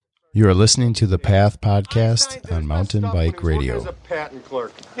You are listening to the Path Podcast on Mountain Bike Radio. A patent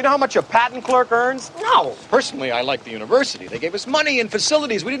clerk. You know how much a patent clerk earns? No. Personally, I like the university. They gave us money and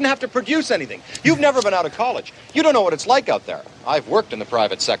facilities. We didn't have to produce anything. You've never been out of college. You don't know what it's like out there. I've worked in the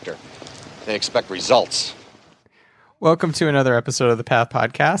private sector. They expect results. Welcome to another episode of the Path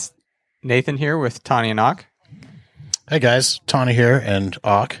Podcast. Nathan here with Tani and Ock. Hey guys, Tani here and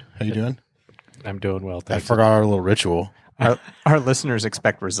Ock. How you doing? I'm doing well, thanks. I forgot our little ritual. Our listeners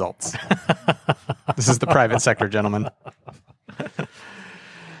expect results. This is the private sector, gentlemen.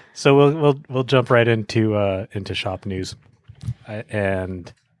 So we'll jump right into shop news,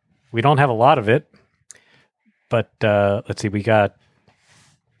 and we don't have a lot of it, but let's see.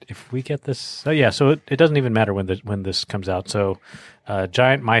 If we get this, so it doesn't even matter when this comes out. So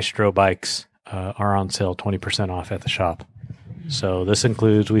Giant Maestro bikes are on sale 20% off at the shop. So this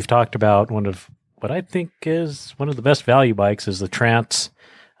includes, we've talked about one of what I think is one of the best value bikes is the Trance,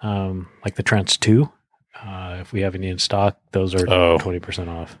 like the Trance 2. If we have any in stock, those are 20%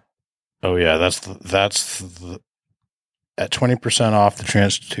 off. Oh yeah, that's at 20% off. The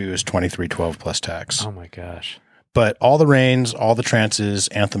Trance 2 is $23.12 plus tax. Oh my gosh! But all the Reigns, all the Trances,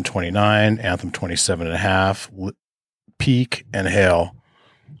 Anthem 29, Anthem 27.5, Peak, and Hail,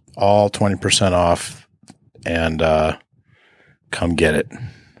 all 20% off, and come get it.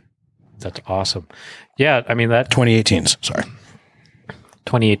 That's awesome. Yeah, I mean that 2018s. Sorry,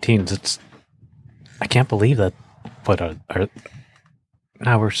 2018s. I can't believe that. But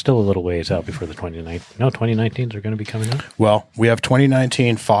now we're still a little ways out before the 2019. No, 2019s are going to be coming out. Well, we have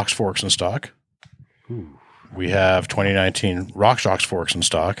 2019 Fox forks in stock. Ooh. We have 2019 RockShox forks in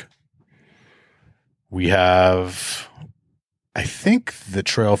stock. We have, I think the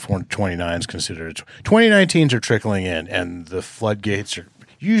Trail 429 is considered. 2019s are trickling in, and the floodgates are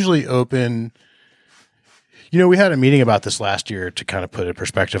usually open. You know, we had a meeting about this last year to kind of put a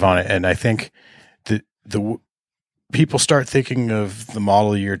perspective on it, and I think the people start thinking of the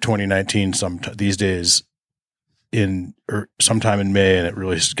model year 2019 these days sometime in May, and it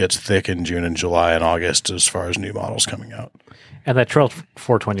really gets thick in June and July and August as far as new models coming out. And that Trail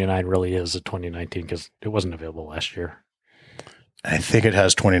 429 really is a 2019 because it wasn't available last year. I think it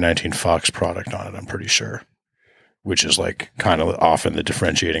has 2019 Fox product on it, I'm pretty sure, which is like kind of often the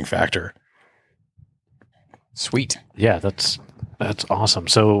differentiating factor. Sweet. Yeah, that's awesome.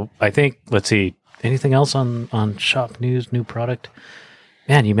 So I think, let's see, anything else on shop news, new product?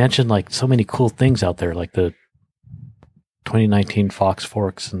 Man, you mentioned like so many cool things out there, like the 2019 Fox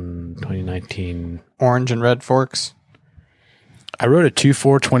forks and 2019 orange and red forks. I rode a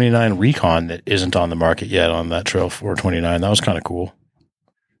 2429 Recon that isn't on the market yet on that Trail 429. That was kind of cool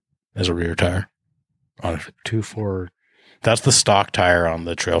as a rear tire. On a 2.4. That's the stock tire on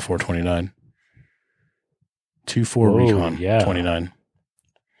the Trail 429. 2.4 Recon 29.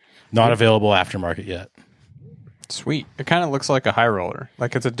 Not available aftermarket yet. Sweet. It kind of looks like a high roller.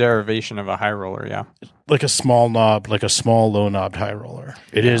 Like it's a derivation of a high roller, yeah. Like a small knob, like a small low knobbed high roller.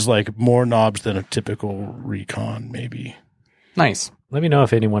 It is like more knobs than a typical Recon, maybe. Nice. Let me know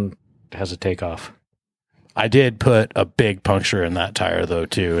if anyone has a takeoff. I did put a big puncture in that tire though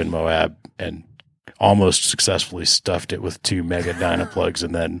too in Moab, and almost successfully stuffed it with 2 mega dyna plugs,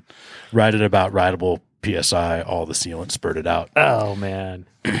 and then right at about rideable PSI, all the sealant spurted out. Oh man.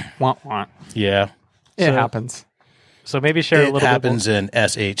 Wah, wah. Yeah. It happens. So maybe share a little bit. It happens in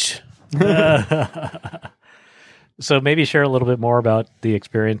SH. So maybe share a little bit more about the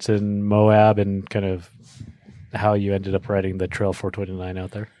experience in Moab and kind of how you ended up riding the Trail 429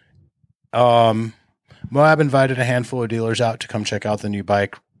 out there. Moab invited a handful of dealers out to come check out the new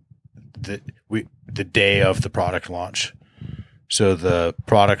bike the day of the product launch. So the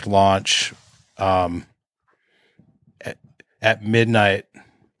product launch at midnight,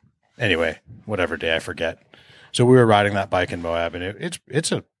 anyway, whatever day, I forget. So we were riding that bike in Moab, and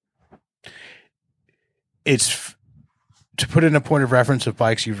it's to put in a point of reference of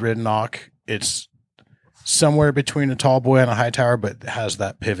bikes you've ridden, Ock, it's somewhere between a tall boy and a high tower, but it has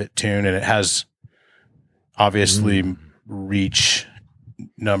that pivot tune, and it has obviously reach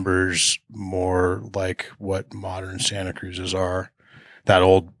numbers more like what modern Santa Cruzes are. That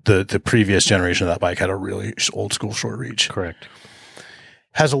the previous generation of that bike had a really old school short reach. Correct.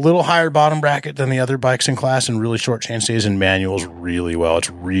 Has a little higher bottom bracket than the other bikes in class, and really short chainstays and manuals really well. It's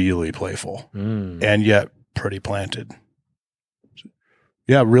really playful and yet pretty planted.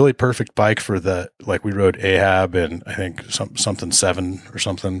 Yeah, really perfect bike for like we rode Ahab and I think something 7 or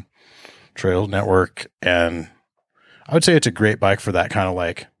something trail network. And I would say it's a great bike for that kind of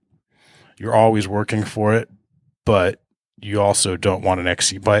like, you're always working for it, but you also don't want an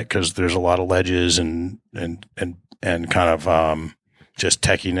XC bike because there's a lot of ledges and kind of just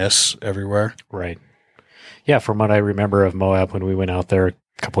techiness everywhere. Right. Yeah, from what I remember of Moab when we went out there a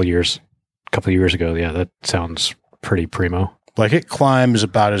couple years ago, yeah, that sounds pretty primo. Like it climbs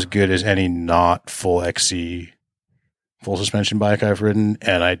about as good as any not full XC full suspension bike I've ridden,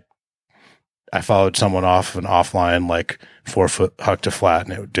 and I followed someone off an offline like 4-foot huck to flat,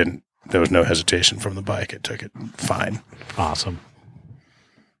 and it didn't. There was no hesitation from the bike. It took it fine. Awesome.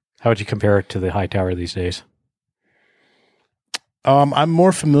 How would you compare it to the high tower these days? I'm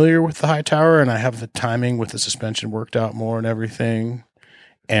more familiar with the high tower, and I have the timing with the suspension worked out more and everything.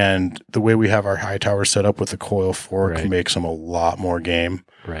 And the way we have our high tower set up with the coil fork makes them a lot more game.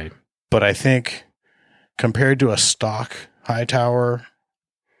 Right. But I think compared to a stock high tower,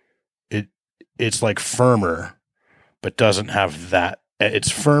 it's like firmer, but doesn't have that.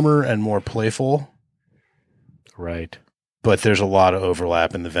 It's firmer and more playful. Right. But there's a lot of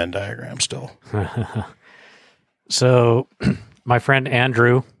overlap in the Venn diagram still. So my friend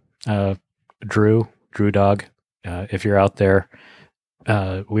Andrew, Drew Dog, if you're out there,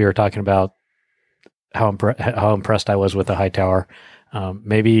 we were talking about how impressed I was with the high tower.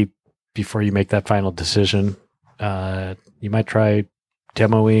 Maybe before you make that final decision, you might try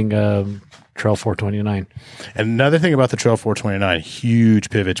demoing Trail 429. And another thing about the Trail 429, huge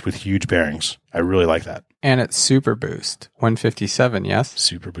pivots with huge bearings. I really like that. And it's Super Boost 157, yes?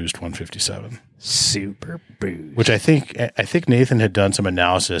 Super Boost 157. Super Boost. Which I think Nathan had done some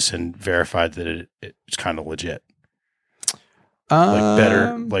analysis and verified that it's kind of legit. Like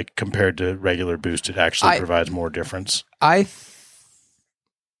better, like compared to regular Boost, it actually provides more difference. Maybe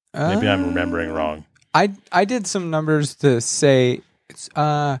I'm remembering wrong. I did some numbers to say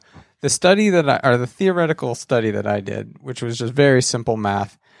the study the theoretical study that I did, which was just very simple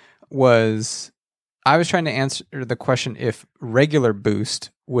math, was I was trying to answer the question if regular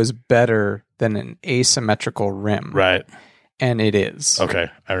Boost was better than an asymmetrical rim. Right. And it is. Okay.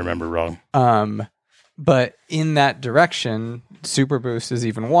 I remember wrong. But in that direction, Super Boost is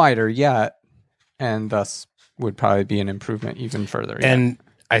even wider yet, and thus would probably be an improvement even further. And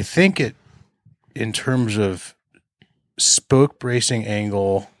I think in terms of spoke bracing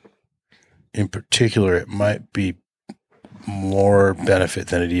angle in particular, it might be more benefit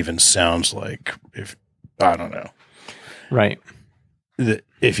than it even sounds like. If I don't know, right?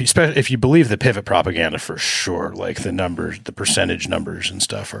 If you believe the pivot propaganda, for sure, like the numbers, the percentage numbers and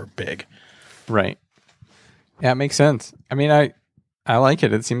stuff are big, right? Yeah, it makes sense. I mean, I like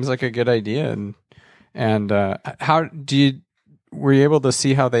it. It seems like a good idea. And how were you able to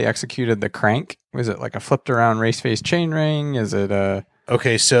see how they executed the crank? Was it like a flipped around race face chainring? Is it a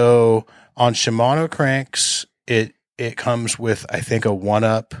okay? So on Shimano cranks, it comes with, I think, a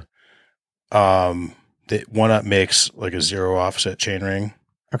 1-up. The 1-up makes like a 0 offset chainring.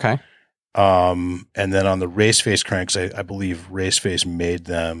 Okay. And then on the race face cranks, I believe Race Face made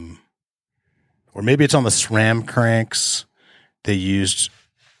them, or maybe it's on the SRAM cranks. They used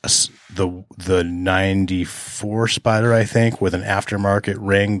the 94 Spider, I think, with an aftermarket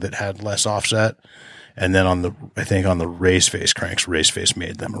ring that had less offset. And then on the Race Face cranks, Race Face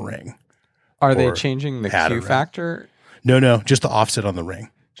made them a ring. Are they changing the Q factor? No, just the offset on the ring.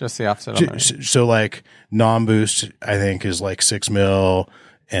 Just the offset on the ring. So like non-boost, I think, is like 6 mil,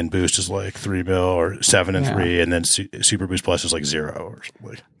 and boost is like 3 mil or 7 and 3, and then Super Boost Plus is like 0 or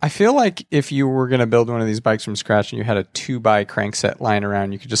something. I feel like if you were going to build one of these bikes from scratch and you had a 2x crankset lying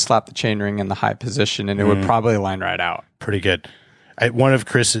around, you could just slap the chainring in the high position and it would probably line right out. Pretty good. One of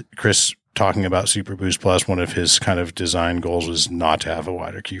Chris talking about Super Boost Plus, one of his kind of design goals was not to have a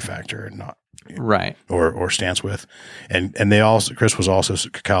wider Q factor and not right or stance width. And they also,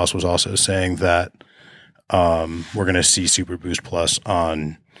 Cakalis was also saying that we're going to see Super Boost Plus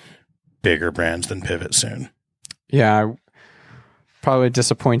on bigger brands than Pivot soon. Yeah, probably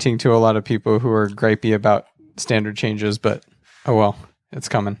disappointing to a lot of people who are gripey about standard changes, but oh well, it's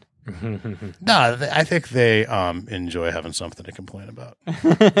coming. No, I think they enjoy having something to complain about.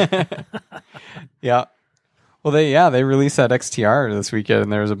 Yeah. Well, they released that XTR this weekend,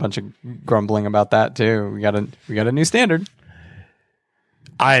 and there was a bunch of grumbling about that too. We got a new standard.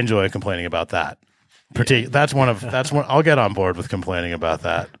 I enjoy complaining about that. That's one. I'll get on board with complaining about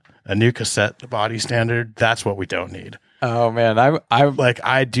that. A new cassette body standard. That's what we don't need. Oh man,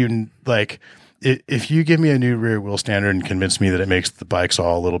 if you give me a new rear wheel standard and convince me that it makes the bikes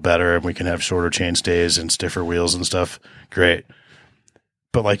all a little better and we can have shorter chain stays and stiffer wheels and stuff, great.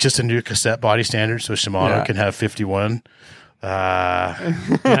 But like just a new cassette body standard so Shimano can have 51.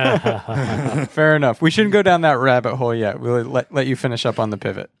 Fair enough. We shouldn't go down that rabbit hole yet. We'll let you finish up on the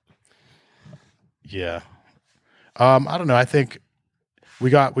Pivot. Yeah. I don't know. I think we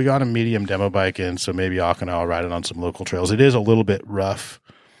got a medium demo bike in, so maybe Ak and I will ride it on some local trails. It is a little bit rough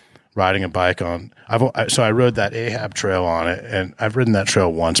riding a bike on. So I rode that Ahab trail on it, and I've ridden that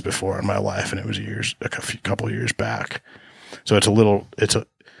trail once before in my life, and it was a couple years back. So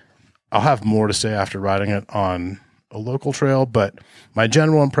I'll have more to say after riding it on a local trail, but my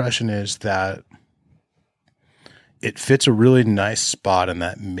general impression is that it fits a really nice spot in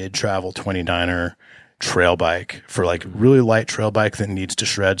that mid-travel 29er trail bike for like really light trail bike that needs to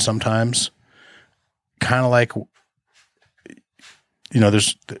shred sometimes. Kind of like,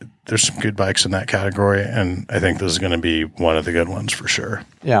 there's some good bikes in that category, and I think this is going to be one of the good ones for sure.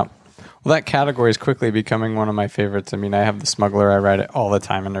 Yeah. Well, that category is quickly becoming one of my favorites. I mean, I have the Smuggler. I ride it all the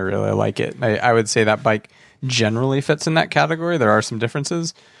time, and I really like it. I would say that bike generally fits in that category. There are some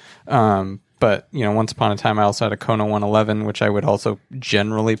differences. But, once upon a time, I also had a Kona 111, which I would also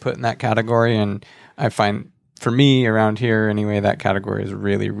generally put in that category. And I find, for me, around here anyway, that category is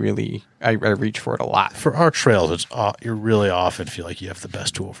really, really, I reach for it a lot. For our trails, you really often feel like you have the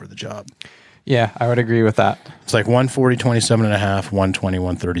best tool for the job. Yeah, I would agree with that. It's like 140, 27 and a half, 120,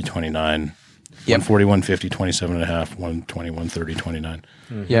 130, 29. Yep. 140, 150, 27 and a half, 120, 130, 29.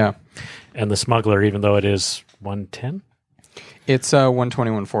 Mm-hmm. Yeah. And the Smuggler, even though it is 110? It's 120,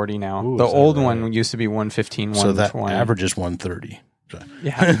 140 now. Ooh, the old one used to be 115, 120. So that average is 130.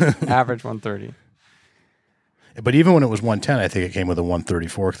 Yeah, average 130. But even when it was 110, I think it came with a 130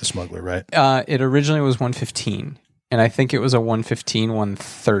 fork, the Smuggler, right? It originally was 115, and I think it was a 115,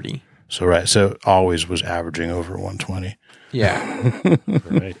 130. So, right. So always was averaging over 120. Yeah.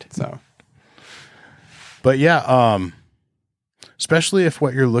 Right. So. But yeah, especially if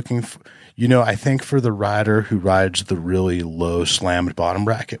what you're looking for, I think for the rider who rides the really low slammed bottom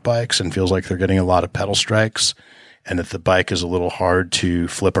bracket bikes and feels like they're getting a lot of pedal strikes and that the bike is a little hard to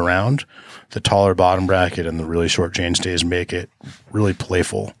flip around, the taller bottom bracket and the really short chainstays make it really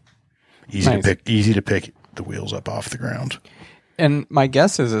playful, easy to pick the wheels up off the ground. And my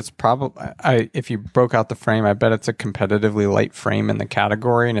guess is it's probably, if you broke out the frame, I bet it's a competitively light frame in the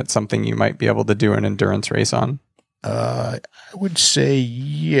category, and it's something you might be able to do an endurance race on. I would say,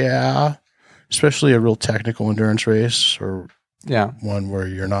 yeah, especially a real technical endurance race or one where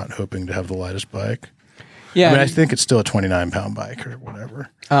you're not hoping to have the lightest bike. Yeah, I think it's still a 29-pound bike or whatever.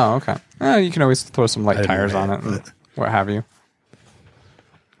 Oh, okay. You can always throw some light tires on it and what have you.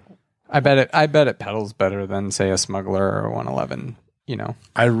 I bet it pedals better than, say, a Smuggler or a 111.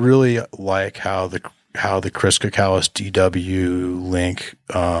 I really like how the Chris Kakalis DW Link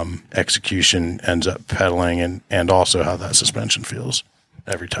execution ends up pedaling, and also how that suspension feels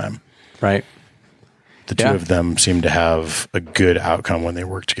every time. Right. The two of them seem to have a good outcome when they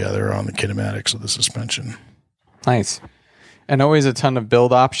work together on the kinematics of the suspension. Nice. And always a ton of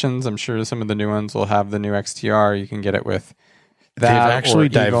build options. I'm sure some of the new ones will have the new XTR. You can get it with that. They've actually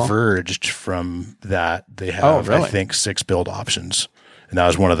diverged from that. They have, I think, 6 build options. And that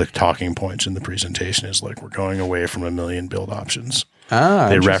was one of the talking points in the presentation is like, we're going away from 1 million build options.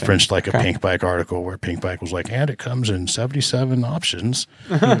 They referenced like a Pink Bike article where Pink Bike was like, and it comes in 77 options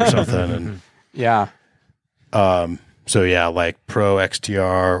or something. And yeah. So yeah, like Pro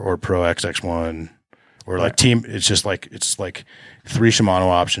XTR or Pro XX1 or like Team. It's like 3 Shimano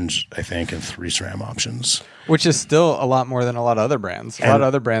options, I think, and 3 SRAM options. Which is still a lot more than a lot of other brands. A lot of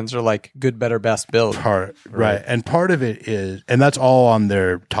other brands are like good, better, best build. Right. And part of it is, and that's all on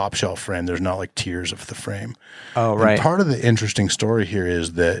their top shelf frame. There's not like tiers of the frame. Oh, right. And part of the interesting story here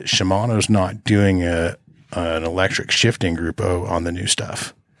is that Shimano's not doing an electric shifting group on the new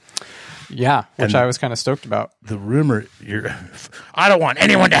stuff. Yeah, which I was kind of stoked about. The rumor, I don't want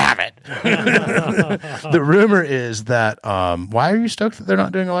anyone to have it. The rumor is that, why are you stoked that they're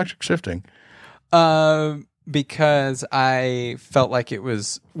not doing electric shifting? Because I felt like it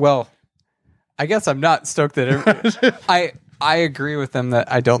was, I guess I'm not stoked that I agree with them that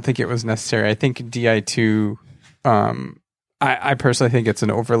I don't think it was necessary. I think Di2, I personally think it's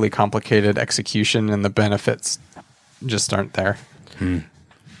an overly complicated execution and the benefits just aren't there.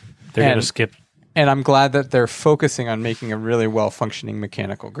 They're going to skip. And I'm glad that they're focusing on making a really well-functioning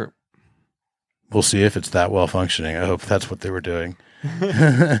mechanical group. We'll see if it's that well-functioning. I hope that's what they were doing.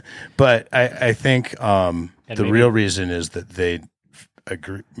 But I think the real reason is that they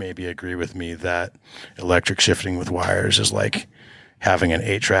agree with me that electric shifting with wires is like having an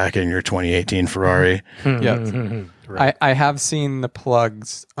 8-track in your 2018 Ferrari. Yeah. Right. I have seen the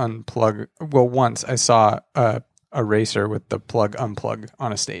plugs unplug. Well, once I saw a racer with the plug unplug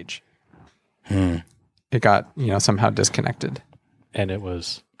on a stage. It got, somehow disconnected. And it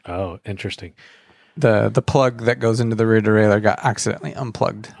was, interesting. The plug that goes into the rear derailleur got accidentally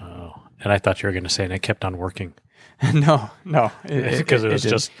unplugged. Oh, and I thought you were going to say, and it kept on working. No, because it was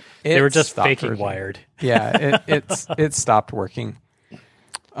didn't. just they were just stopped faking working. wired. Yeah, it stopped working.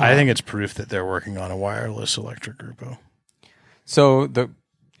 I think it's proof that they're working on a wireless electric Grupo. So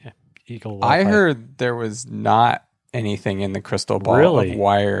Eagle I Wi-Fi. heard there was not anything in the crystal ball Really?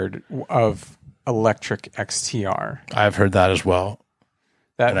 of electric XTR. I've heard that as well.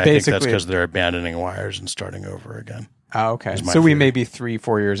 That And I think basically that's because they're abandoning wires and starting over again. Oh, okay. is my So we theory. may be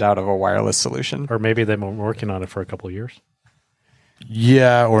 3-4 years out of a wireless solution. Or maybe they've been working on it for a couple of years.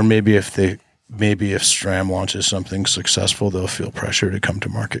 Yeah, or maybe if SRAM launches something successful, they'll feel pressure to come to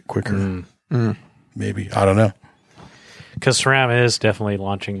market quicker. Maybe. I don't know. Because SRAM is definitely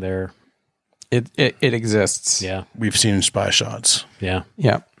launching their... It exists. Yeah. We've seen spy shots. Yeah.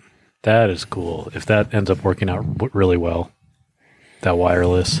 Yeah. That is cool. If that ends up working out really well, that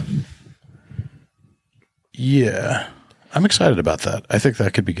wireless. Yeah. I'm excited about that. I think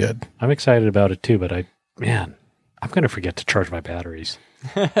that could be good. I'm excited about it too, but I'm going to forget to charge my batteries.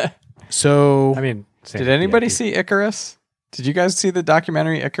 So, I mean... Did anybody see Icarus? Did you guys see the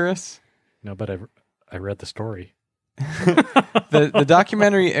documentary Icarus? No, but I read the story. The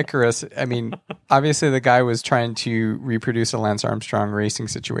documentary Icarus, I mean, obviously the guy was trying to reproduce a Lance Armstrong racing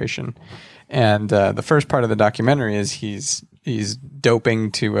situation. And the first part of the documentary is he's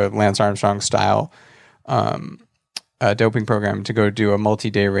doping to a Lance Armstrong style doping program to go do a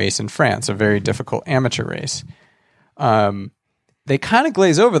multi-day race in France, a very difficult amateur race. They kind of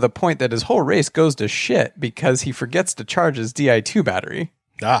glaze over the point that his whole race goes to shit because he forgets to charge his Di2 battery.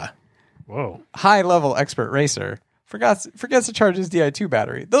 Whoa. High-level expert racer forgets to charge his Di2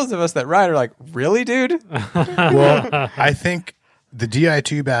 battery. Those of us that ride are like, really, dude? well, I think the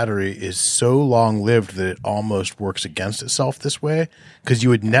Di2 battery is so long-lived that it almost works against itself this way because you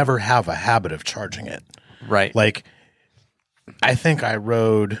would never have a habit of charging it. Right. Like, I think I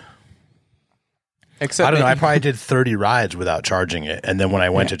rode... Except I don't know. I probably did 30 rides without charging it. And then when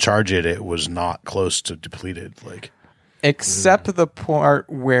I went to charge it, it was not close to depleted. Except the part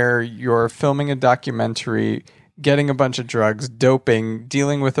where you're filming a documentary, getting a bunch of drugs, doping,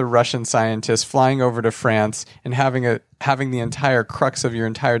 dealing with a Russian scientist, flying over to France, and having the entire crux of your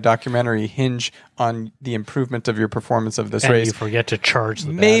entire documentary hinge on the improvement of your performance of this And race. you forget to charge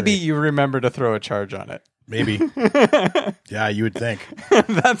the Maybe battery. you remember to throw a charge on it. Maybe. Yeah, you would think.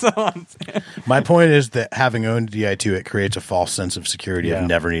 That's all I'm saying. My point is that having owned Di2, it creates a false sense of security Yeah. of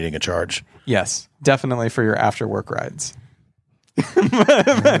never needing a charge. Yes, definitely for your after work rides.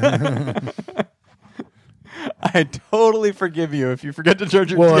 I totally forgive you if you forget to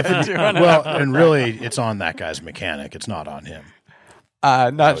charge your Di2 on it. Well, and really, it's on that guy's mechanic. It's not on him.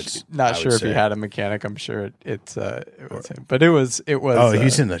 Not I sure would if he say. had a mechanic. I'm sure it was him, but it was. Oh,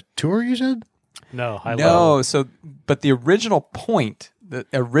 he's in the tour, you said? No, high No, level. so but the original point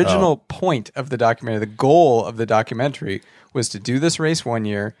of the documentary, the goal of the documentary was to do this race one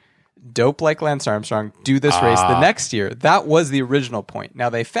year, dope like Lance Armstrong, do this race the next year. That was the original point. Now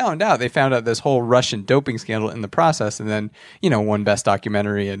they found out this whole Russian doping scandal in the process, and then won best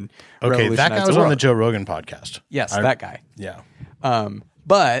documentary and Okay, that guy revolutionized was the on the world. Joe Rogan podcast. Yes, that guy. Yeah.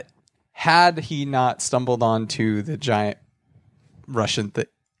 But had he not stumbled onto the giant Russian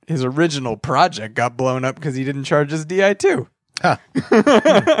his original project got blown up because he didn't charge his Di2. Huh.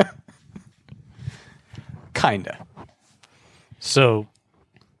 Kinda. So,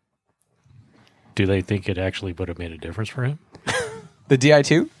 do they think it actually would have made a difference for him? The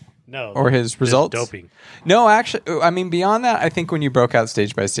Di2? No. Or his results? Doping. No, actually, I mean, beyond that, I think when you broke out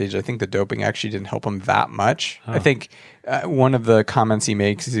stage by stage, I think the doping actually didn't help him that much. I think one of the comments he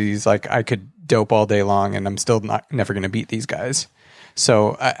makes is he's like, I could dope all day long and I'm still never going to beat these guys.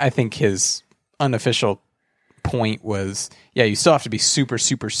 So I think his unofficial point was, yeah, you still have to be super,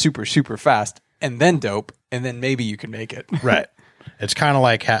 super, super, super fast and then dope, and then maybe you can make it. Right. It's kind of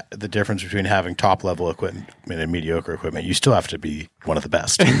like the difference between having top-level equipment and mediocre equipment. You still have to be one of the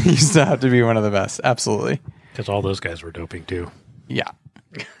best. You still have to be one of the best. Absolutely. Because all those guys were doping too. Yeah.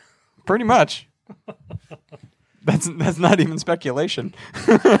 Pretty much. That's not even speculation.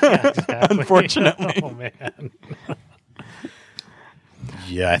 Unfortunately. Oh, man.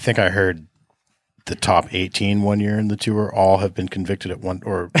 Yeah, I think I heard the top 18 one year in the tour all have been convicted at one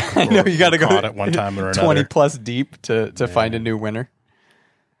or I know you got to go caught at one time or another. 20 plus deep to find a new winner.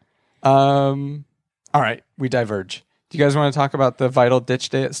 All right, we diverge. Do you guys want to talk about the Vital Ditch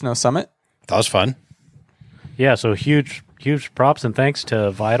Day at Snow Summit? That was fun. Yeah, so huge props and thanks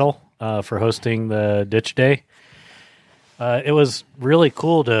to Vital for hosting the Ditch Day. It was really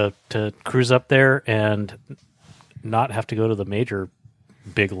cool to cruise up there and not have to go to the major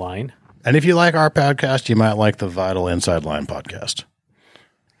big line. And if you like our podcast, you might like the Vital Inside Line podcast.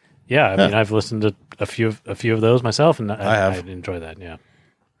 Yeah, I mean, I've listened to a few of those myself, and I have. I enjoy that. Yeah,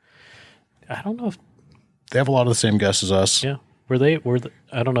 I don't know if They have a lot of the same guests as us. I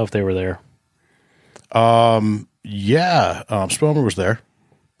don't know if they were there. Yeah, Spomer was there.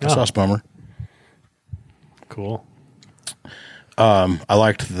 I saw Spomer. Cool. I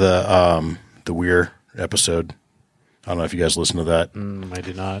liked the Weir episode. I don't know if you guys listened to that. I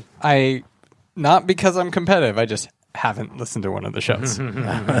did not. Not because I'm competitive. I just haven't listened to one of the shows.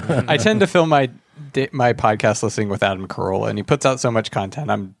 I tend to fill my podcast listening with Adam Carolla, and he puts out so much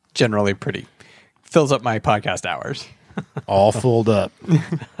content. I'm generally fills up my podcast hours. All filled up.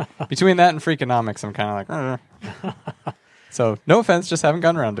 Between that and Freakonomics, I'm kind of like, So no offense, just haven't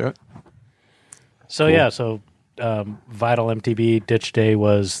gotten around to it. So Vital MTB Ditch Day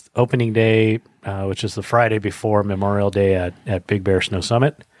was opening day, which is the Friday before Memorial Day at Big Bear Snow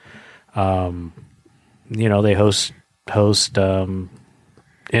Summit. They host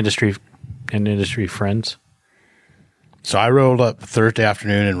industry friends. So I rolled up Thursday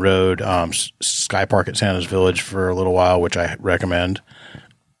afternoon and rode Sky Park at Santa's Village for a little while, which I recommend.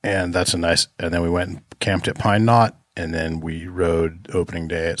 And that's and then we went and camped at Pine Knot, and then we rode opening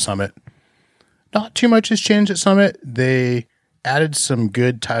day at Summit. Not too much has changed at Summit. They added some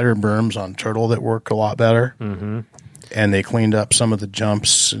good tighter berms on Turtle that work a lot better. Mm-hmm. And they cleaned up some of the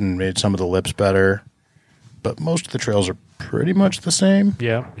jumps and made some of the lips better. But most of the trails are pretty much the same.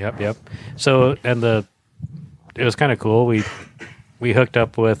 Yep. So, it was kind of cool. We hooked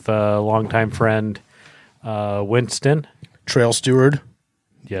up with a longtime friend, Winston. Trail steward.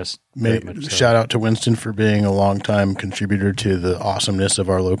 Yes. Shout out to Winston for being a longtime contributor to the awesomeness of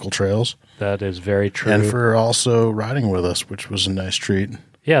our local trails. That is very true. And for also riding with us, which was a nice treat.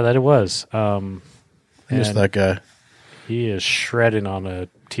 Yeah, that it was. Just that guy. He is shredding on a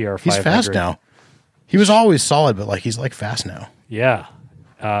TR500. He's fast now. He was always solid, but he's fast now. Yeah.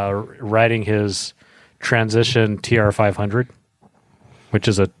 Riding his Transition TR500, which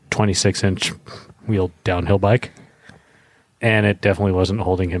is a 26-inch wheeled downhill bike. And it definitely wasn't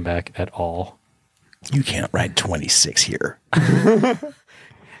holding him back at all. You can't ride 26 here.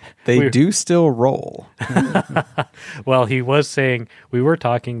 They do still roll. Well, he was saying, we were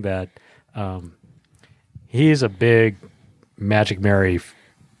talking that he's a big Magic Mary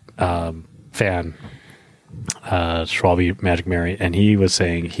fan, Schwalbe Magic Mary, and he was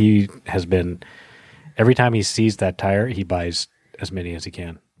saying he has been, every time he sees that tire, he buys as many as he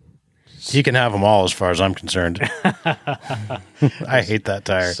can. He can have them all as far as I'm concerned. I hate that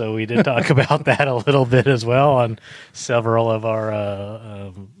tire. So we did talk about that a little bit as well on several of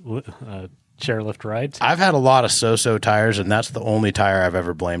our chairlift rides. I've had a lot of so-so tires, and that's the only tire I've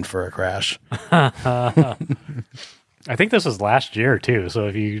ever blamed for a crash. I think this was last year too.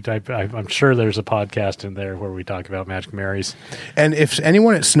 So if I'm sure there's a podcast in there where we talk about Magic Marys. And if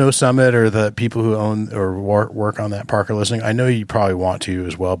anyone at Snow Summit or the people who own or work on that park are listening, I know you probably want to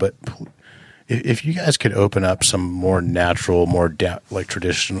as well. But if you guys could open up some more natural, more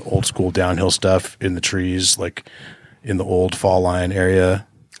traditional, old school downhill stuff in the trees, like in the old Fall Line area,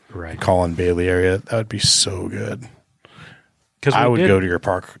 right, Colin Bailey area, that would be so good. Because I would go to your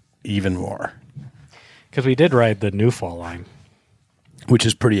park even more. Because we did ride the new Fall Line, which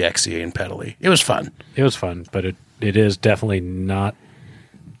is pretty XC and pedally. It was fun. It was fun, but it is definitely not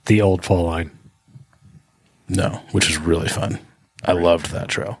the old Fall Line. No, which is really fun. I loved that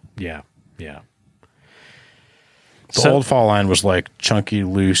trail. Yeah. The old Fall Line was like chunky,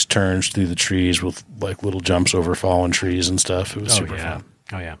 loose turns through the trees with like little jumps over fallen trees and stuff. It was super fun.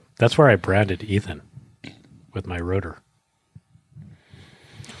 Oh yeah, that's where I branded Ethan with my rotor.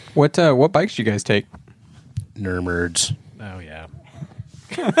 What bikes do you guys take? Nermerds. Oh yeah.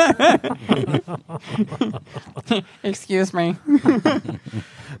 Excuse me.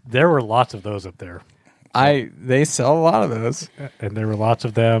 There were lots of those up there. They sell a lot of those, and there were lots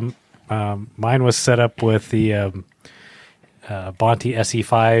of them. Mine was set up with the Bonte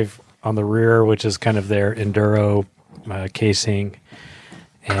SE5 on the rear, which is kind of their enduro casing,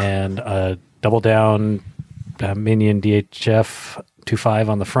 and a double down Minion DHF 2.5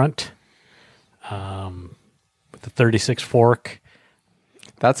 on the front, with the 36 fork.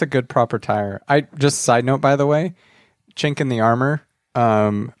 That's a good proper tire. I just side note, by the way, chink in the armor,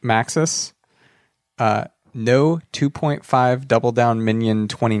 Maxxis, no 2.5 double down Minion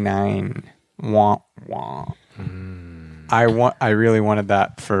 29. Wah wah. I really wanted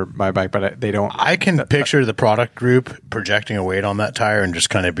that for my bike, but they don't. I can picture the product group projecting a weight on that tire and just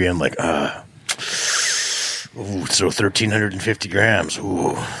kind of being like, ooh, so 1,350 grams.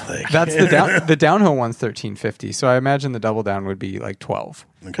 Ooh, that's the downhill one's 1,350. So I imagine the double down would be like 12,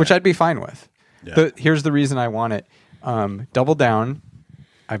 which I'd be fine with. Yeah. Here's the reason I want it. Double down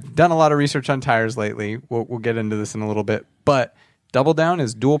I've done a lot of research on tires lately. We'll get into this in a little bit, but Double Down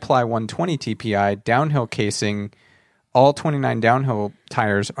is dual ply 120 TPI downhill casing. All 29 downhill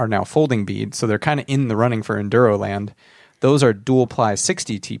tires are now folding bead, so they're kind of in the running for Enduro land. Those are dual ply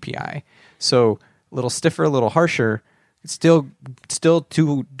 60 TPI, so a little stiffer, a little harsher. It's still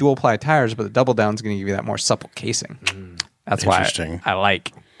two dual ply tires, but the Double Down is going to give you that more supple casing. That's why I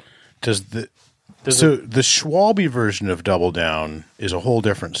like. So the Schwalbe version of Double Down is a whole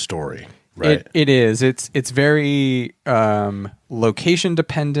different story, right? It is. It's very location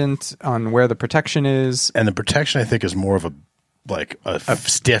dependent on where the protection is, and the protection I think is more of a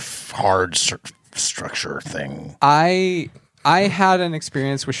stiff, hard structure thing. I had an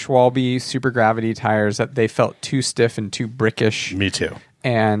experience with Schwalbe super gravity tires that they felt too stiff and too brickish. Me too.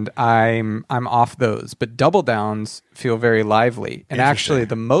 And I'm off those, but Double Downs feel very lively. And actually,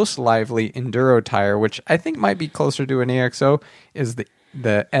 the most lively enduro tire, which I think might be closer to an EXO, is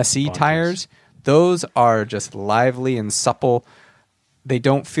the SE tires. Those are just lively and supple. They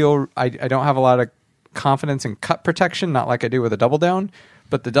don't feel. I don't have a lot of confidence in cut protection, not like I do with a Double Down.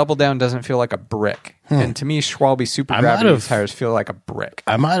 But the Double Down doesn't feel like a brick. And to me, Schwalbe super gravity tires feel like a brick.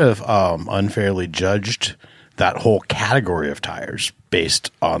 I might have unfairly judged that whole category of tires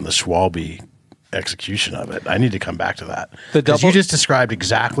based on the Schwalbe execution of it. I need to come back to that. Because you just described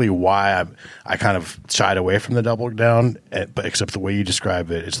exactly why I kind of shied away from the Double Down, but except the way you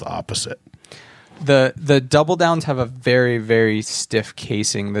describe it, it's the opposite. The Double Downs have a very, very stiff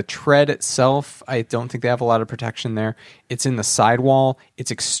casing. The tread itself, I don't think they have a lot of protection there. It's in the sidewall.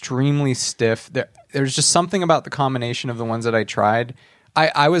 It's extremely stiff. There's just something about the combination of the ones that I tried.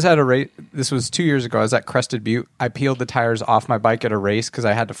 I was at a race. This was 2 years ago. I was at Crested Butte. I peeled the tires off my bike at a race because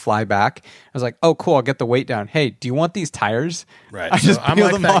I had to fly back. I was like, oh, cool. I'll get the weight down. Hey, do you want these tires? Right. I just peeled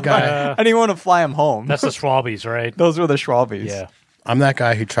like them that off. guy. I didn't want to fly them home. That's the Schwalbes, right? Those were the Schwalbes. Yeah. I'm that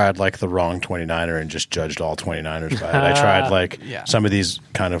guy who tried like the wrong 29er and just judged all 29ers by it. I tried some of these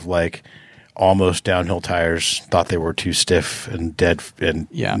kind of like almost downhill tires, thought they were too stiff and dead and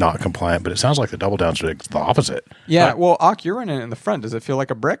not compliant, but it sounds like the Double Downs are the opposite. Yeah, well, Ak, you're running it in the front. Does it feel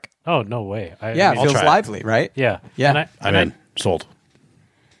like a brick? Oh, no way. It feels lively, right? Yeah. Yeah. I'm in. Sold.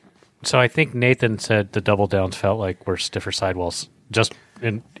 So I think Nathan said the Double Downs felt like were stiffer sidewalls.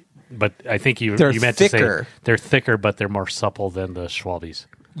 But I think you meant thicker. to say they're thicker, but they're more supple than the Schwalbes.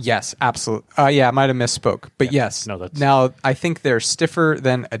 Yes, absolutely. Yeah, I might have misspoke, but yes. No, now I think they're stiffer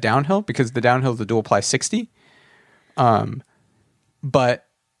than a downhill because the downhill is the dual ply 60. But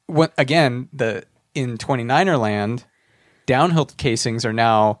in 29er land, downhill casings are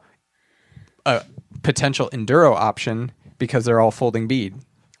now a potential enduro option because they're all folding bead.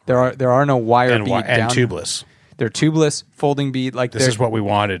 There are no wire bead and tubeless. They're tubeless, folding bead. This is what we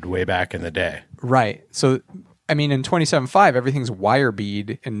wanted way back in the day. Right. So, I mean, in 27.5, everything's wire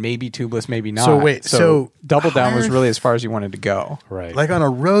bead and maybe tubeless, maybe not. So wait, so Double Down was really as far as you wanted to go. Right. Like on a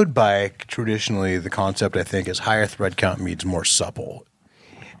road bike, traditionally, the concept, I think, is higher thread count means more supple.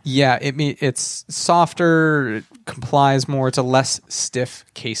 Yeah, it's softer, it complies more. It's a less stiff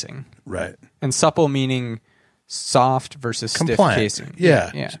casing. Right. And supple meaning soft versus compliant. Stiff casing.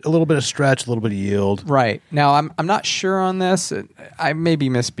 Yeah. A little bit of stretch, a little bit of yield. Right. Now, I'm not sure on this. I may be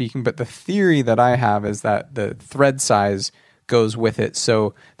misspeaking, but the theory that I have is that the thread size goes with it.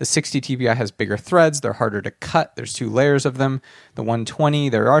 So the 60 TPI has bigger threads. They're harder to cut. There's 2 layers of them. The 120,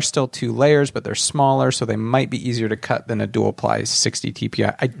 there are still 2 layers, but they're smaller, so they might be easier to cut than a dual ply 60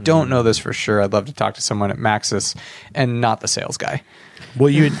 TPI. I don't know this for sure. I'd love to talk to someone at Maxxis and not the sales guy. Well,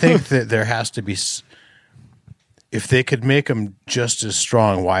 you would think that there has to be... If they could make them just as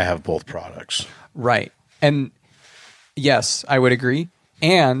strong, why have both products? Right. And yes, I would agree.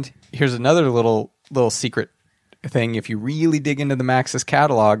 And here's another little secret thing. If you really dig into the Maxxis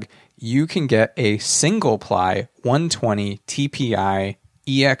catalog, you can get a single ply 120 TPI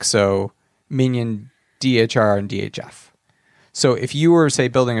EXO Minion DHR and DHF. So if you were, say,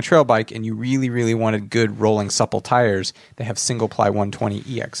 building a trail bike and you really, really wanted good rolling supple tires, they have single ply 120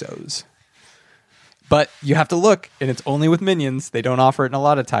 EXOs. But you have to look, and it's only with Minions. They don't offer it in a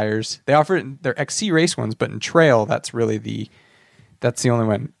lot of tires. They offer it in their XC race ones, but in trail, that's the only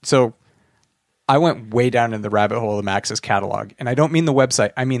one. So I went way down in the rabbit hole of the Maxxis catalog, and I don't mean the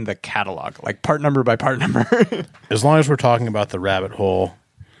website. I mean the catalog, like part number by part number. As long as we're talking about the rabbit hole,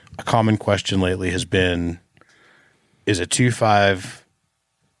 a common question lately has been, is a 2.5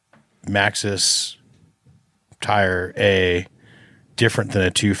 Maxxis tire A different than a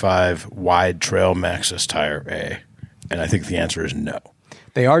 2.5 wide trail Maxxis tire A? And I think the answer is no.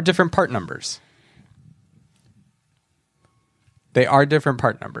 They are different part numbers.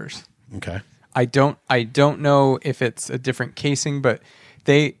 Okay. I don't know if it's a different casing, but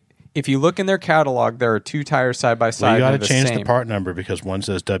If you look in their catalog, there are 2 tires side by side. Well, you got to the change same. the part number because one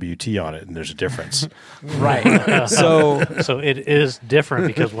says WT on it, and there's a difference. Right. So it is different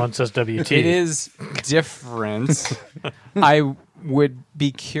because one says WT. it is different. I would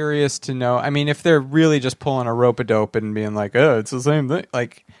be curious to know. I mean, if they're really just pulling a rope-a-dope and being like, "Oh, it's the same thing,"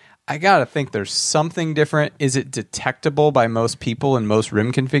 like. I gotta think there's something different. Is it detectable by most people in most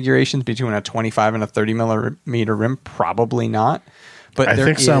rim configurations between a 25 and a 30 millimeter rim? Probably not. But I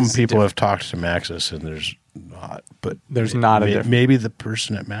think some people have talked to Maxxis and there's not. But there's not a difference. Maybe the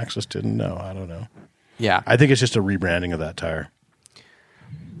person at Maxxis didn't know. I don't know. Yeah, I think it's just a rebranding of that tire.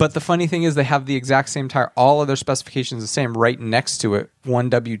 But the funny thing is they have the exact same tire. All of their specifications the same right next to it. One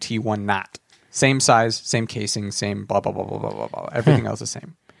WT, one not. Same size, same casing, same blah blah blah blah blah blah blah. Everything else the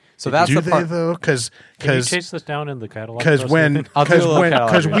same. So that's the part. Though? Can you chase this down in the catalog? Because we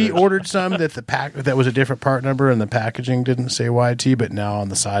research. ordered some that that was a different part number and the packaging didn't say YT, but now on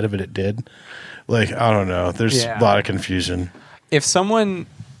the side of it did. Like, I don't know. There's a lot of confusion. If someone,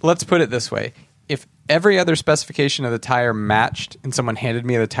 let's put it this way, if every other specification of the tire matched and someone handed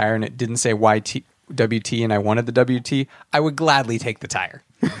me the tire and it didn't say WT and I wanted the WT, I would gladly take the tire.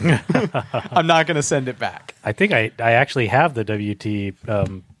 I'm not going to send it back. I think I actually have the WT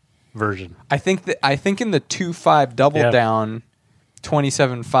version. I think in the 2.5 double down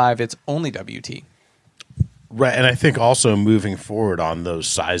 27.5 it's only WT. Right, and I think also moving forward on those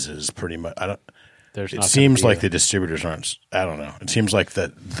sizes pretty much it seems like the distributors aren't. I don't know. It seems like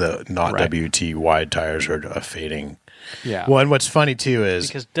that the not WT wide tires are fading. Yeah. Well, and what's funny too is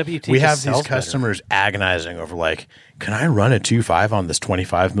because WT we have these customers agonizing over like, can I run a 2.5 on this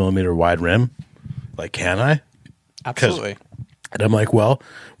 25 millimeter wide rim? Like, can I? Absolutely. And I'm like, well,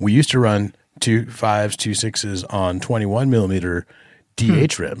 we used to run 2.5s, 2.6s on 21 millimeter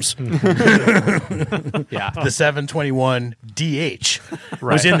DH rims. Yeah. The 721 DH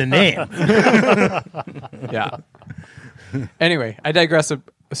was in the name. Yeah. Anyway, I digress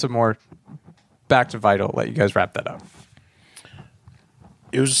some more. Back to Vital. Let you guys wrap that up.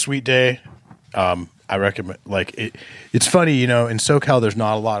 It was a sweet day. I recommend, like, it's funny, in SoCal, there's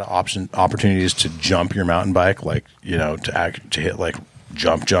not a lot of opportunities to jump your mountain bike, like, to hit like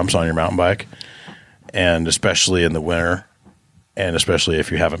jumps on your mountain bike, and especially in the winter, and especially if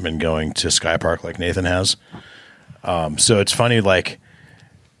you haven't been going to Sky Park like Nathan has. So it's funny, like,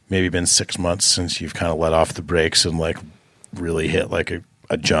 maybe been 6 months since you've kind of let off the brakes and like really hit like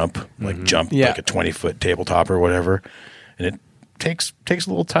a jump, like like a 20-foot tabletop or whatever, and it takes a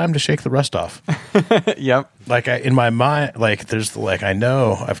little time to shake the rust off. Yep. Like in my mind, like there's I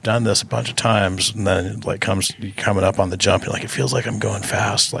know I've done this a bunch of times, and then it like coming up on the jump, you're like, it feels like I'm going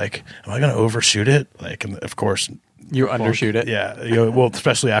fast. Like, am I going to overshoot it? Like, and of course you undershoot it. Yeah. Well,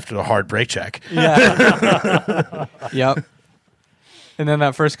 especially after the hard brake check. Yeah. Yep. And then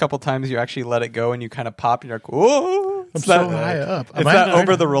that first couple times you actually let it go and you kind of pop and you're like, whoa. I'm so high up. It's that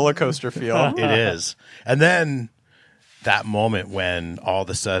over the roller coaster feel. It is. And then that moment when all of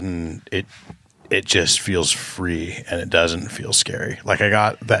a sudden it just feels free and it doesn't feel scary. Like I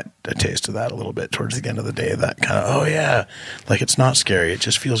got a taste of that a little bit towards the end of the day. That kind of, oh yeah, like it's not scary. It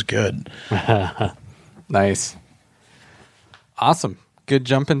just feels good. Nice. Awesome. Good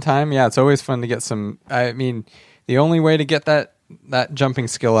jumping time. Yeah, it's always fun to get some. I mean, the only way to get that jumping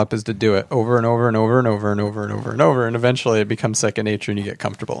skill up is to do it over and over and over and over and over and over and over, and eventually it becomes second nature and you get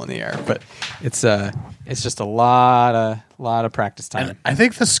comfortable in the air. But it's just a lot of practice time. And I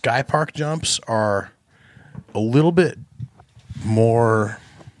think the Sky Park jumps are a little bit more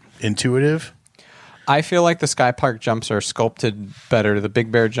intuitive. I feel like the Sky Park jumps are sculpted better. The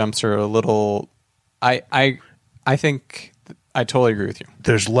Big Bear jumps are a little. I think I totally agree with you.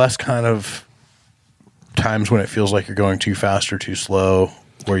 There's less kind of times when it feels like you're going too fast or too slow,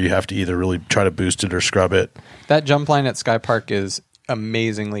 where you have to either really try to boost it or scrub it. That jump line at Sky Park is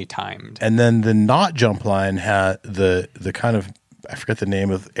amazingly timed. And then the not jump line had the kind of, I forget the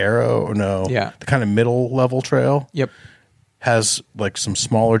name of Arrow or no. Yeah. The kind of middle level trail. Yep. Has like some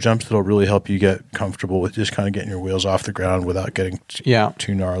smaller jumps that'll really help you get comfortable with just kind of getting your wheels off the ground without getting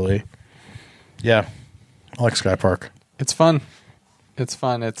too gnarly. Yeah. I like Sky Park. It's fun. It's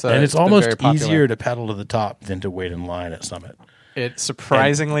fun. It's almost easier to pedal to the top than to wait in line at Summit. It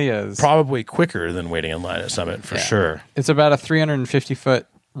surprisingly is. Probably quicker than waiting in line at Summit for sure. It's about a 350-foot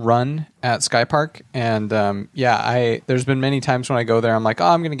run at Sky Park, and there's been many times when I go there, I'm like, oh,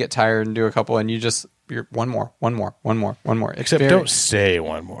 I'm going to get tired and do a couple, and you're one more. Except don't say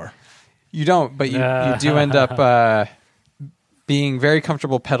one more. You don't, but you do end up being very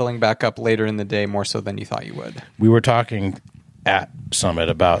comfortable pedaling back up later in the day, more so than you thought you would. We were talking at Summit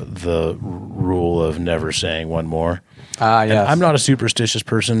about the rule of never saying one more. And yes. I'm not a superstitious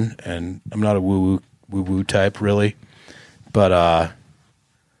person, and I'm not a woo-woo type, really. But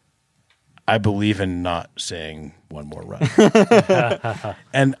I believe in not saying one more run.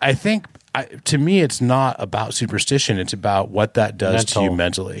 And I think, to me, it's not about superstition. It's about what that does to you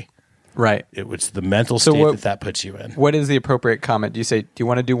mentally. Right. It's the mental state that puts you in. What is the appropriate comment? Do you say, do you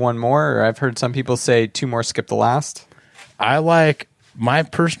want to do one more? Or I've heard some people say 2 more, skip the last. My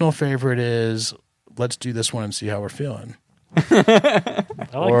personal favorite is, let's do this one and see how we're feeling.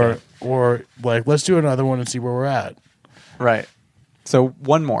 Or like, let's do another one and see where we're at. Right. So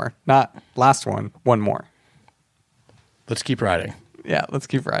one more, not last one more. Let's keep riding. Yeah, let's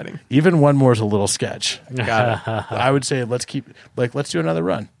keep riding. Even one more is a little sketch. Got it. I would say let's do another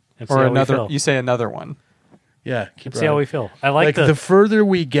run. Or another, you say another one. Yeah, keep see how we feel. I like the further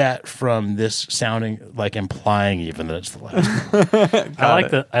we get from this sounding, like implying even that it's the last.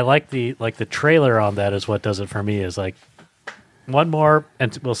 I like the trailer on that is what does it for me, is like one more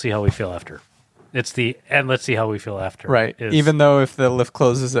and we'll see how we feel after. It's and let's see how we feel after. Right. Even though if the lift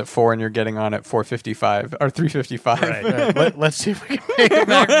closes at 4 and you're getting on at 4:55 or 3:55. Right. Let's see if we can make it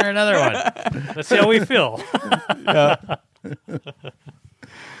back for another one. Let's see how we feel. Yeah.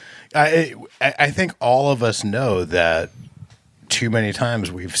 I think all of us know that too many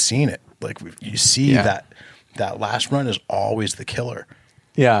times we've seen it. Like you see that last run is always the killer.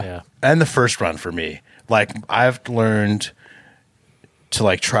 Yeah. And the first run for me. Like I've learned to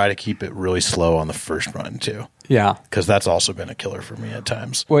like try to keep it really slow on the first run too. Yeah. Because that's also been a killer for me at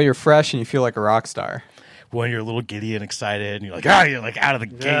times. Well, you're fresh and you feel like a rock star. When you're a little giddy and excited and you're like, you're like out of the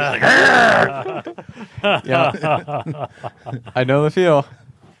gate. Like, yeah. I know the feel.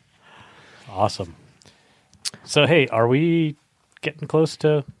 Awesome. So, hey, are we getting close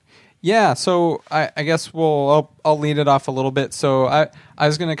to... Yeah, so I guess I'll lead it off a little bit. So I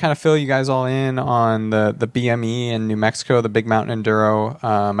was going to kind of fill you guys all in on the BME in New Mexico, the Big Mountain Enduro.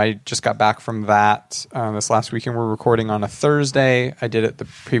 I just got back from that this last weekend. We're recording on a Thursday. I did it the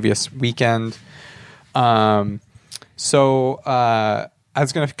previous weekend. I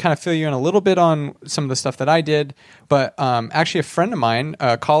was going to kind of fill you in a little bit on some of the stuff that I did, but actually a friend of mine,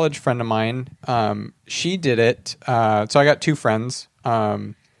 a college friend of mine, she did it. So I got 2 friends.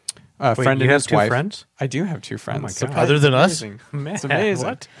 Wait, friend you and have his 2 wife. friends? I do have 2 friends. Oh my God. Other than us? Man, It's amazing.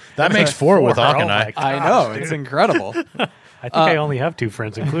 What? that makes 4 with Hawk and I. I know. It's incredible. I think I only have 2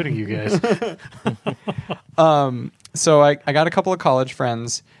 friends, including you guys. So I got a couple of college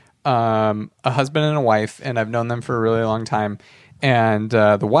friends, a husband and a wife, and I've known them for a really long time. And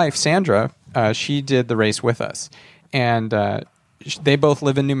the wife, Sandra, she did the race with us. And they both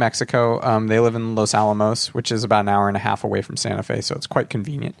live in New Mexico. They live in Los Alamos, which is about an hour and a half away from Santa Fe, so it's quite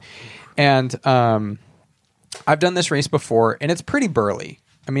convenient. And I've done this race before, and it's pretty burly.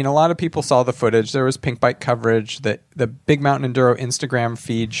 I mean, a lot of people saw the footage. There was pink bike coverage. That the Big Mountain Enduro Instagram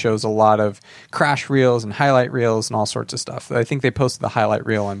feed shows a lot of crash reels and highlight reels and all sorts of stuff. I think they posted the highlight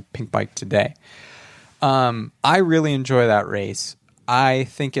reel on Pink Bike today. I really enjoy that race. I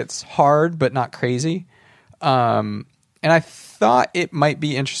think it's hard, but not crazy. And I thought it might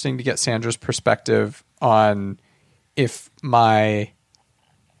be interesting to get Sandra's perspective on if my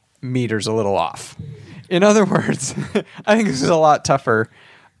meter's a little off. In other words, I think this is a lot tougher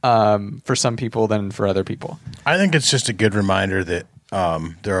for some people than for other people. I think it's just a good reminder that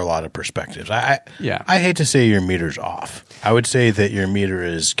there are a lot of perspectives. I hate to say your meter's off. I would say that your meter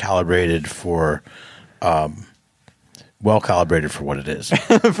is calibrated for, well calibrated for what it is.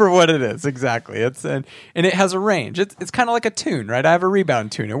 For what it is, exactly. And it has a range. It's kind of like a tune, right? I have a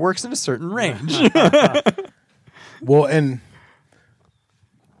rebound tune. It works in a certain range. Well, and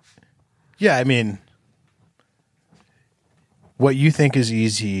yeah, I mean, what you think is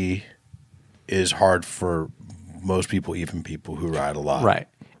easy is hard for most people, even people who ride a lot. Right.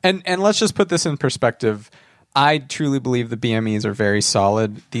 And let's just put this in perspective. I truly believe the BMEs are very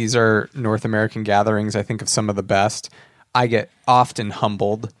solid. These are North American gatherings, I think, of some of the best. I get often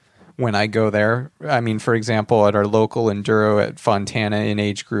humbled when I go there. I mean, for example, at our local enduro at Fontana in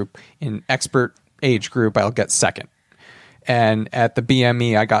expert age group, I'll get second. And at the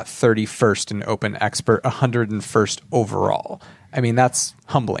BME, I got 31st in open expert, 101st overall. I mean, that's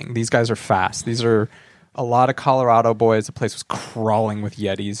humbling. These guys are fast. These are a lot of Colorado boys. The place was crawling with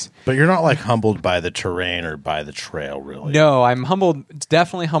Yetis. But you're not like humbled by the terrain or by the trail, really. No, I'm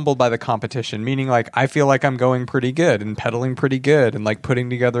definitely humbled by the competition, meaning like I feel like I'm going pretty good and pedaling pretty good and like putting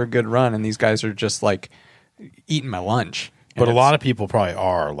together a good run. And these guys are just like eating my lunch. But a lot of people probably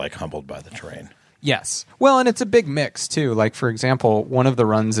are like humbled by the terrain. Yes. Well, and it's a big mix too. Like, for example, one of the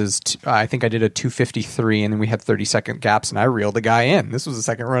runs is, I think I did a 2:53 and then we had 30-second gaps and I reeled a guy in. This was the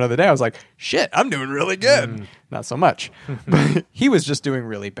second run of the day. I was like, shit, I'm doing really good. Not so much. But he was just doing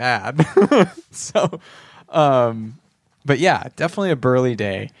really bad. So, but yeah, definitely a burly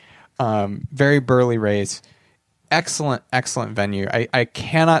day. Very burly race. Excellent, excellent venue. I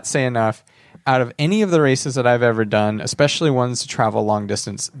cannot say enough. Out of any of the races that I've ever done, especially ones to travel long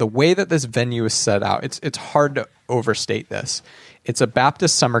distance, the way that this venue is set out, it's hard to overstate this. It's a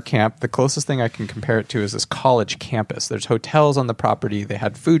Baptist summer camp. The closest thing I can compare it to is this college campus. There's hotels on the property. They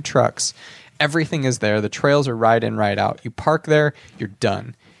had food trucks. Everything is there. The trails are ride in, ride out. You park there, you're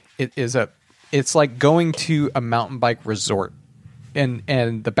done. It's like going to a mountain bike resort.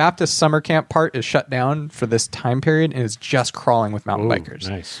 And the Baptist summer camp part is shut down for this time period and is just crawling with mountain bikers.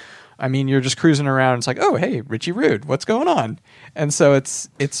 Nice. I mean, you're just cruising around. It's like, oh, hey, Richie Rude, what's going on? And so it's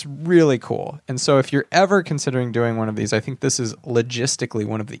really cool. And so if you're ever considering doing one of these, I think this is logistically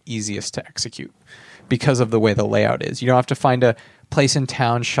one of the easiest to execute because of the way the layout is. You don't have to find a place in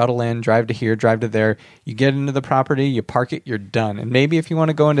town, shuttle in, drive to here, drive to there. You get into the property, you park it, you're done. And maybe if you want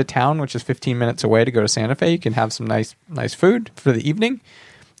to go into town, which is 15 minutes away to go to Santa Fe, you can have some nice food for the evening.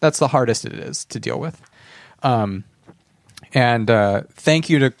 That's the hardest it is to deal with. And thank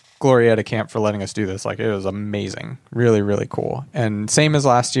you to Glorietta Camp for letting us do this. Like, it was amazing. Really, really cool. And same as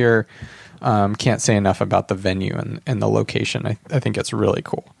last year, can't say enough about the venue and the location. I think it's really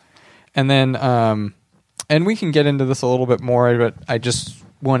cool. And then, and we can get into this a little bit more, but I just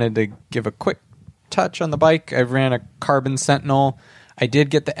wanted to give a quick touch on the bike. I ran a Carbon Sentinel. I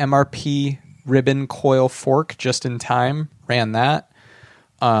did get the MRP ribbon coil fork just in time. Ran that.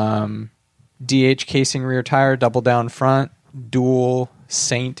 DH casing rear tire, double down front, dual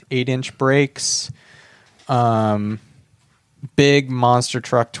Saint 8-inch brakes, big monster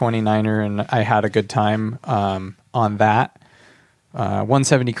truck 29er, and I had a good time on that.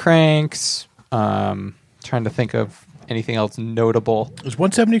 170 cranks. Trying to think of anything else notable. Is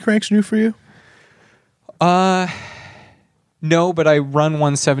 170 cranks new for you? No, but I run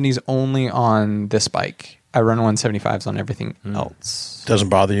 170s only on this bike. I run 175s on everything else. Doesn't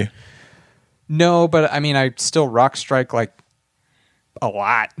bother you? No, but I mean, I still rock strike like a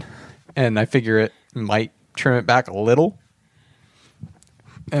lot, and I figure it might trim it back a little.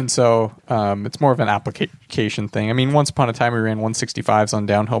 And so it's more of an application thing. I mean, once upon a time we ran 165s on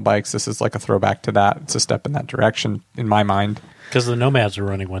downhill bikes. This is like a throwback to that. It's a step in that direction in my mind. Because the Nomads are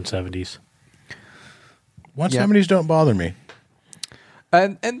running 170s. 170s don't bother me.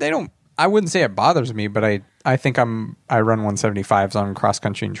 And they don't, I wouldn't say it bothers me, but I think I run 175s on cross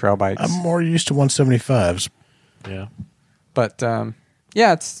country and trail bikes. I'm more used to 175s. Yeah. But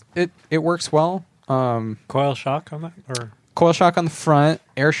yeah, it works well. Coil shock on that? Or Coil shock on the front,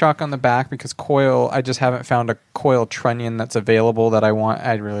 air shock on the back, because coil, I just haven't found a coil trunnion that's available that I want.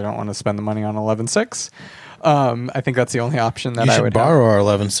 I really don't want to spend the money on 11.6. I think that's the only option that I would borrow our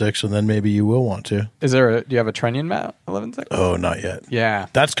 11.6, and then maybe you will want to. Do you have a trunnion mount 11.6? Oh, not yet. Yeah.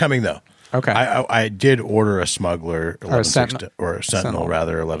 That's coming, though. Okay. I did order a Smuggler 11.6, or a Sentinel,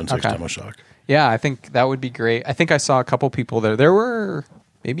 rather, 11.6 Okay. demo shock. Yeah, I think that would be great. I think I saw a couple people there. There were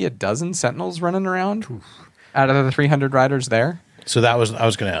maybe a dozen Sentinels running around out of the 300 riders there. So I was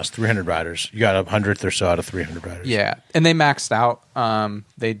going to ask, 300 riders. You got 100th or so out of 300 riders. Yeah, and they maxed out.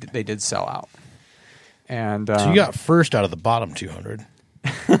 They did sell out. And so you got first out of the bottom 200.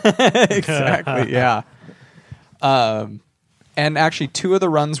 Exactly, yeah. And actually, two of the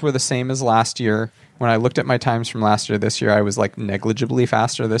runs were the same as last year. When I looked at my times from last year, this year, I was like negligibly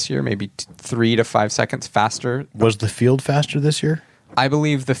faster this year, maybe 3 to 5 seconds faster. Was the field faster this year? I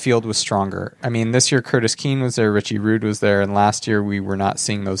believe the field was stronger. I mean, this year Curtis Keene was there, Richie Rude was there, and last year we were not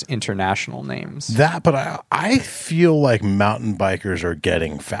seeing those international names. But I feel like mountain bikers are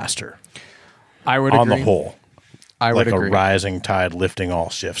getting faster. I would on agree. the whole. I would agree. Like a rising tide lifting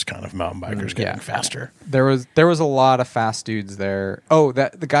all shifts kind of mountain bikers getting faster. There was a lot of fast dudes there. Oh,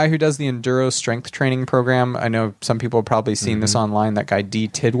 the guy who does the enduro strength training program, I know some people have probably seen this online, that guy D.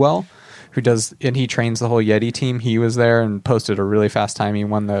 Tidwell, and he trains the whole Yeti team. He was there and posted a really fast time. He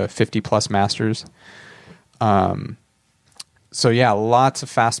won the 50 plus masters. So yeah, lots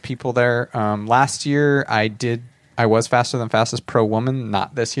of fast people there. Last year I was faster than fastest pro woman,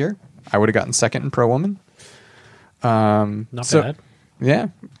 not this year. I would have gotten second in pro woman. Not bad. Yeah.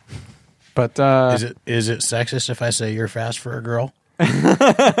 But is it sexist if I say you're fast for a girl?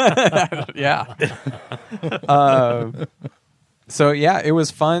 Yeah. So yeah, it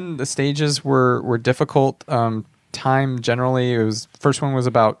was fun. The stages were difficult. Time generally, first one was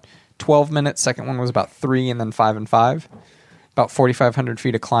about 12 minutes, second one was about 3, and then 5 and 5. About 4,500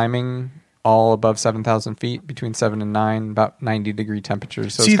 feet of climbing. all above 7,000 feet, between 7 and 9, about 90-degree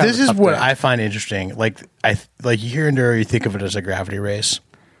temperatures. So See, it's kind this of a is tough what day. I find interesting. Like you hear enduro, you think of it as a gravity race.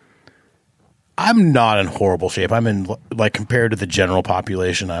 I'm not in horrible shape. I'm in, like, compared to the general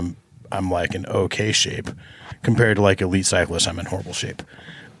population, I'm like in okay shape. Compared to like elite cyclists, I'm in horrible shape.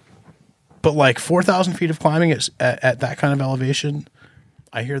 But like 4,000 feet of climbing at that kind of elevation,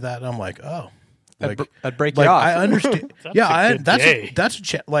 I hear that and I'm like, oh, like I'd break you like off. I understand.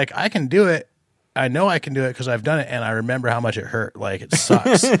 Like I can do it. I know I can do it because I've done it, and I remember how much it hurt. Like it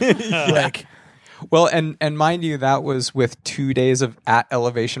sucks. Like. Well, and mind you, that was with 2 days of at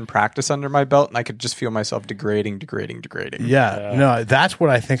elevation practice under my belt, and I could just feel myself degrading. Yeah, no, that's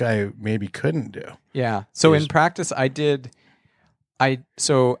what I think I maybe couldn't do. Yeah. So in practice,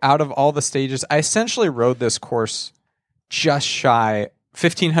 so out of all the stages, I essentially rode this course just shy,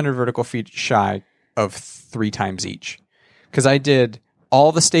 1,500 vertical feet shy of 3 times each. Because I did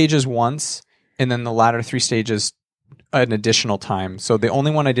all the stages once, and then the latter 3 stages an additional time. So the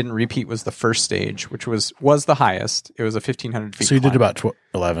only one I didn't repeat was the first stage, which was the highest. It was a 1,500 feet. So you climb. did about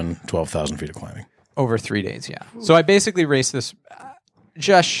 12,000 feet of climbing. Over 3 days, yeah. So I basically raced this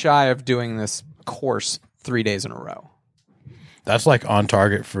just shy of doing this course 3 days in a row. That's like on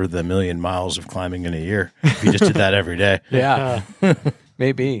target for the 1,000,000 miles of climbing in a year. If you just did that every day. Yeah,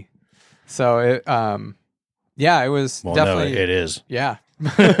 maybe. So it, it was definitely. No, it is. Yeah,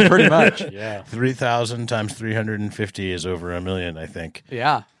 pretty much. Yeah. 3,000 times 350 is over 1,000,000, I think.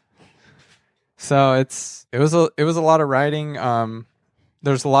 Yeah. So it was a lot of riding.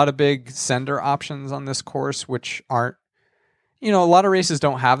 There's a lot of big sender options on this course, which aren't, a lot of races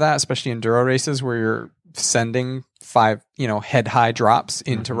don't have that, especially enduro races where you're sending 5, head high drops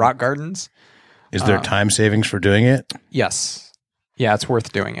into rock gardens. Is there time savings for doing it? Yes. Yeah, it's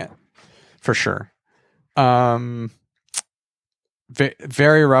worth doing it for sure.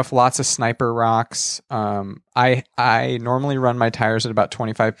 Very rough, lots of sniper rocks. I normally run my tires at about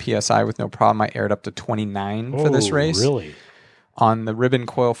 25 PSI with no problem. I aired up to 29 for this race. Really? On the ribbon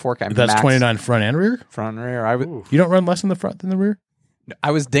coil fork, That's 29 front and rear? front and rear. You don't run less in the front than the rear?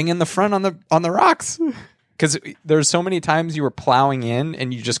 I was dinging the front on the rocks because there's so many times you were plowing in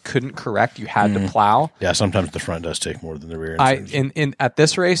and you just couldn't correct. You had to plow. Yeah, sometimes the front does take more than the rear. At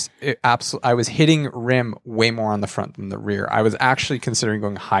this race, I was hitting rim way more on the front than the rear. I was actually considering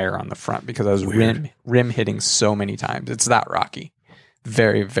going higher on the front because I was rim hitting so many times. It's that rocky,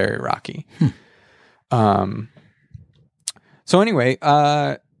 very very rocky. So anyway,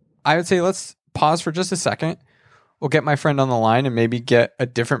 I would say let's pause for just a second. We'll get my friend on the line and maybe get a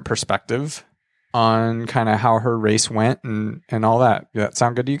different perspective on kind of how her race went and all that. Does that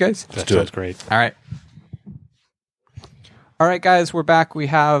sound good to you guys? That sounds great. All right, guys, we're back. We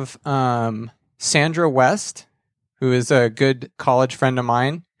have Sandra West, who is a good college friend of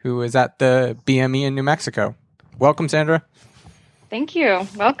mine, who is at the BME in New Mexico. Welcome, Sandra. Thank you.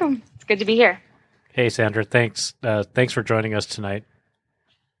 Welcome. It's good to be here. Hey, Sandra. Thanks. Thanks for joining us tonight.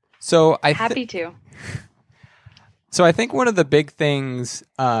 So Happy to. So I think one of the big things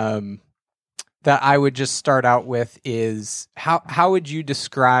that I would just start out with is how would you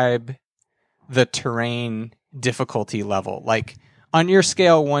describe the terrain difficulty level? Like on your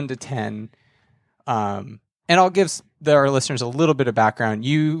scale 1 to 10, and I'll give our listeners a little bit of background.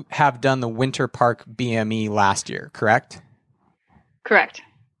 You have done the Winter Park BME last year, correct? Correct.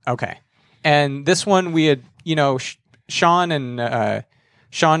 Okay. And this one we had, Sean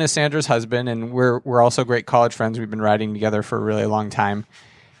is Sandra's husband, and we're also great college friends. We've been riding together for a really long time.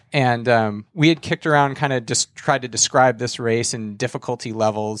 And we had kicked around, kind of just tried to describe this race and difficulty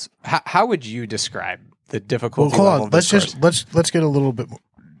levels. How would you describe the difficulty level? Hold on. Let's get a little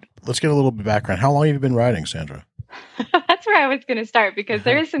bit background. How long have you been riding, Sandra? That's where I was going to start because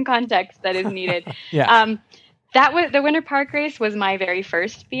there is some context that is needed. Yeah. That was the Winter Park race was my very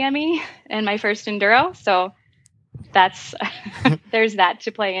first BME and my first enduro. So that's there's that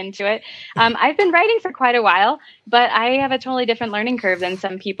to play into it. I've been riding for quite a while, but I have a totally different learning curve than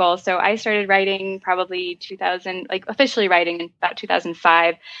some people. So I started riding probably officially riding in about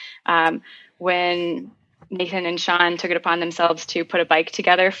 2005, when Nathan and Sean took it upon themselves to put a bike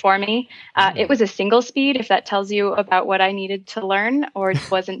together for me. It was a single speed, if that tells you about what I needed to learn or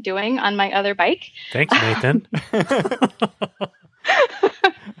wasn't doing on my other bike. Thanks, Nathan.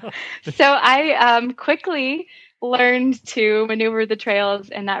 So I quickly learned to maneuver the trails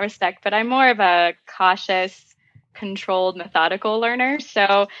in that respect, but I'm more of a cautious, controlled, methodical learner.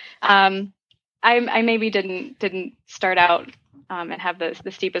 So I maybe didn't start out and have the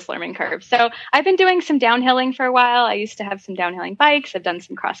steepest learning curve. So I've been doing some downhilling for a while. I used to have some downhilling bikes. I've done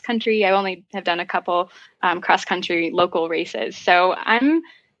some cross country. I only have done a couple cross country local races. So I'm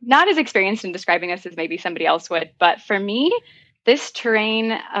not as experienced in describing this as maybe somebody else would, but for me, this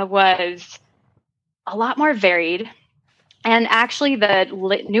terrain was a lot more varied. And actually, the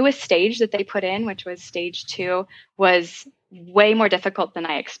newest stage that they put in, which was stage 2, was way more difficult than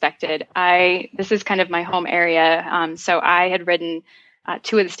I expected. This is kind of my home area, so I had ridden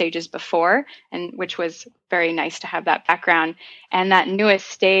 2 of the stages before, and which was very nice to have that background. And that newest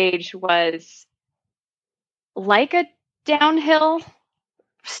stage was like a downhill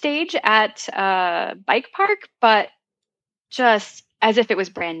stage at a bike park, but just as if it was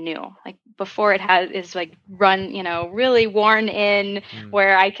brand new. Like before is like run, really worn in,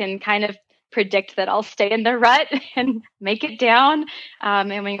 where I can kind of predict that I'll stay in the rut and make it down. I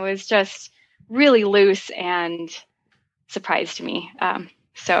mean, it was just really loose and surprised me.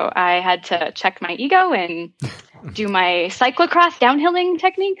 So I had to check my ego and do my cyclocross downhilling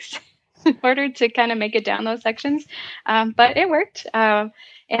techniques in order to kind of make it down those sections. But it worked.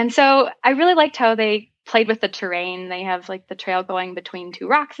 And so I really liked how they played with the terrain. They have like the trail going between 2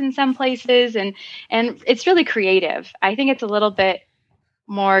 rocks in some places, and it's really creative. I think it's a little bit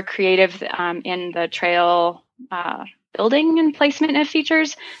more creative in the trail building and placement of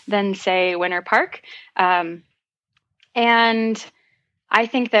features than, say, Winter Park. And I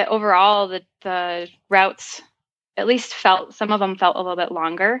think that overall the routes, at least some of them felt a little bit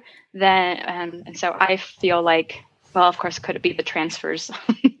longer than, and so I feel like, well, of course, could it be the transfers?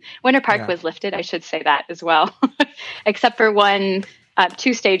 Winter Park was lifted, I should say that as well, except for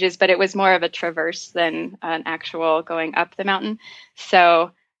 2 stages, but it was more of a traverse than an actual going up the mountain.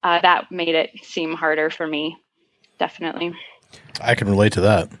 So that made it seem harder for me, definitely. I can relate to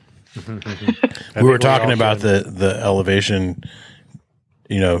that. We were talking about the elevation,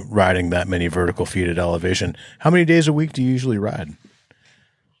 riding that many vertical feet at elevation. How many days a week do you usually ride?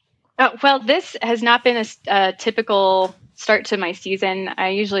 Well, this has not been a typical start to my season. I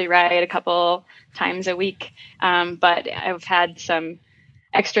usually ride a couple times a week, but I've had some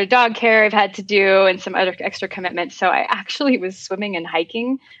extra dog care I've had to do and some other extra commitments. So I actually was swimming and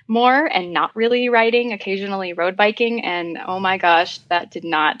hiking more and not really riding, occasionally road biking. And oh my gosh, that did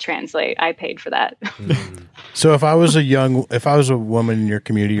not translate. I paid for that. So if I was a woman in your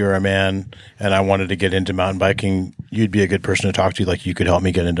community or a man and I wanted to get into mountain biking, you'd be a good person to talk to. Like you could help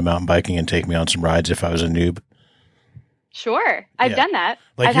me get into mountain biking and take me on some rides if I was a noob. Sure. I've done that.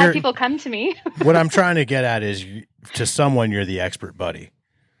 Like I've had people come to me. What I'm trying to get at is to someone, you're the expert buddy.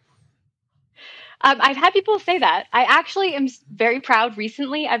 I've had people say that. I actually am very proud.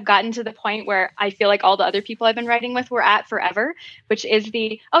 Recently, I've gotten to the point where I feel like all the other people I've been riding with were at forever, which is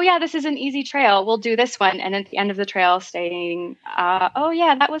this is an easy trail. We'll do this one. And at the end of the trail saying,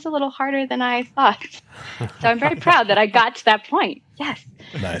 that was a little harder than I thought. So I'm very proud that I got to that point. Yes.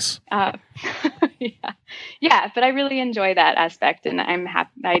 Nice. Yeah, but I really enjoy that aspect. And I'm happy.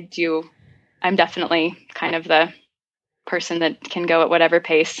 I'm definitely kind of the person that can go at whatever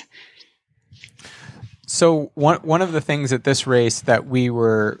pace. So one of the things at this race that we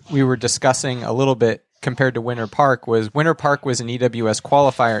were discussing a little bit compared to Winter Park was an EWS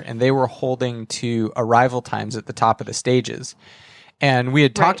qualifier, and they were holding to arrival times at the top of the stages. And we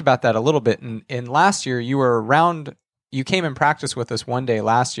had talked about that a little bit. And last year you were around, you came and practiced with us one day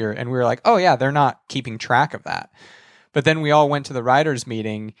last year, and we were like, oh yeah, they're not keeping track of that. But then we all went to the riders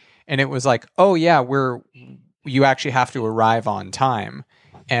meeting, and it was like, oh yeah, you actually have to arrive on time.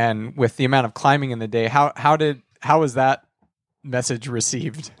 And with the amount of climbing in the day, how was that message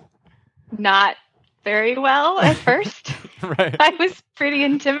received? Not very well at first. Right. I was pretty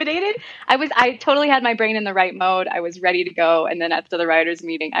intimidated. I totally had my brain in the right mode. I was ready to go. And then after the writers'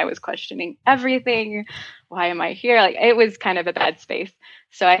 meeting, I was questioning everything. Why am I here? Like, it was kind of a bad space.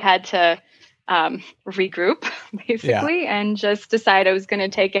 So I had to regroup basically and just decide I was going to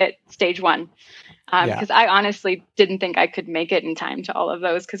take it stage 1. Because I honestly didn't think I could make it in time to all of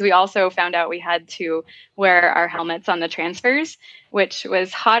those. Because we also found out we had to wear our helmets on the transfers, which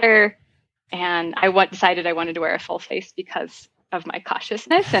was hotter. And I decided I wanted to wear a full face because of my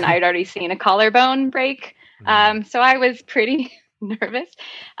cautiousness. And I'd already seen a collarbone break. So I was pretty nervous.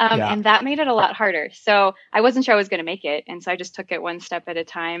 And that made it a lot harder. So I wasn't sure I was going to make it. And so I just took it one step at a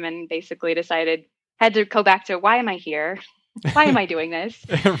time and basically had to go back to, why am I here? Why am I doing this?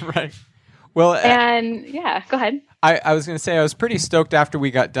 Right. Well, go ahead. I was going to say I was pretty stoked after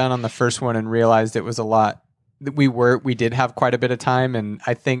we got done on the first one and realized it was a lot. We did have quite a bit of time, and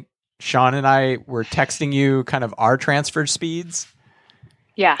I think Sean and I were texting you kind of our transfer speeds.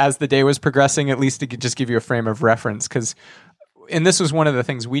 Yeah. As the day was progressing, at least to just give you a frame of reference, and this was one of the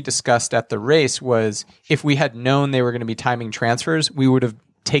things we discussed at the race was if we had known they were going to be timing transfers, we would have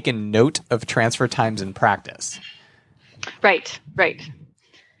taken note of transfer times in practice. Right.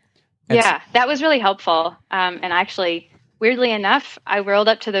 Yeah, that was really helpful. And actually, weirdly enough, I rolled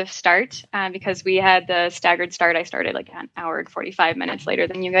up to the start because we had the staggered start. I started like an hour and 45 minutes later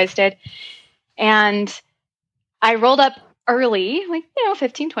than you guys did. And I rolled up early, like,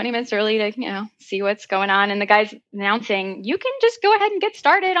 15, 20 minutes early to, see what's going on. And the guy's announcing, you can just go ahead and get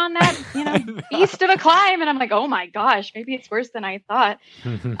started on that, beast of a climb. And I'm like, oh my gosh, maybe it's worse than I thought.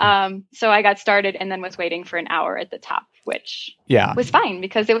 So I got started and then was waiting for an hour at the top, which was fine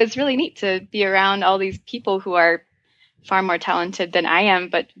because it was really neat to be around all these people who are far more talented than I am,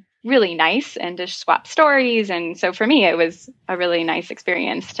 but really nice, and to swap stories. And so for me, it was a really nice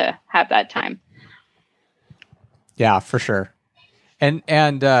experience to have that time. Yeah, for sure. And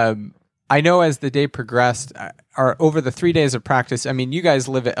I know as the day progressed, or over the 3 days of practice, I mean, you guys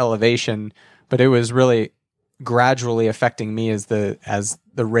live at elevation, but it was really gradually affecting me as the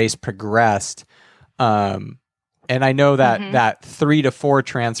race progressed. And I know that that 3 to 4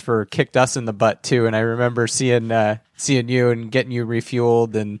 transfer kicked us in the butt too. And I remember seeing you and getting you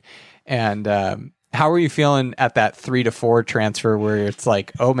refueled. And how were you feeling at that 3 to 4 transfer where it's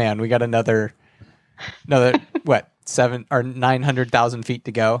like, oh man, we got another what, 7 or 900,000 feet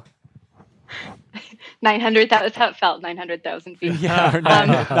to go? 900, that was how it felt, 900,000 feet. Yeah,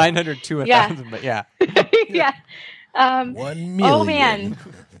 900 to 1,000, but yeah. Yeah. 1 million. Oh man.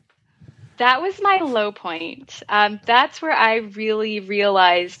 That was my low point. That's where I really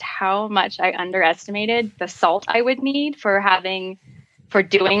realized how much I underestimated the salt I would need for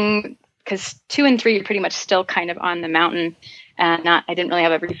doing, because 2 and 3 are pretty much still kind of on the mountain, and I didn't really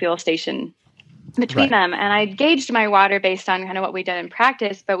have a refuel station between them. And I gauged my water based on kind of what we did in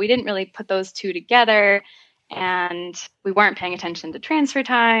practice, but we didn't really put those two together, and we weren't paying attention to transfer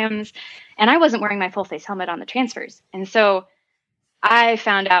times, and I wasn't wearing my full face helmet on the transfers. And so I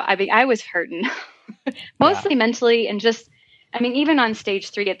found out I was hurting mostly mentally, and just, even on stage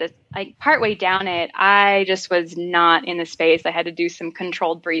 3 partway down it, I just was not in the space. I had to do some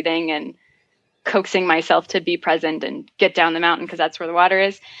controlled breathing and coaxing myself to be present and get down the mountain, because that's where the water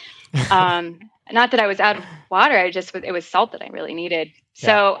is. Not that I was out of water. It was salt that I really needed.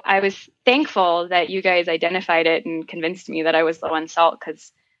 So I was thankful that you guys identified it and convinced me that I was low on salt,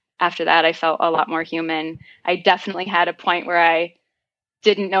 because after that, I felt a lot more human. I definitely had a point where I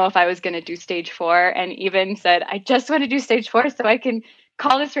didn't know if I was going to do stage 4, and even said, I just want to do stage 4 so I can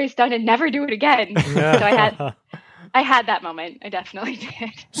call this race done and never do it again. So I had that moment. I definitely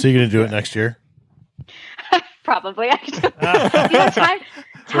did. So you're going to do it next year? Probably.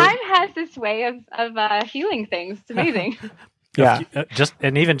 Time has this way of healing things. It's amazing. Yeah.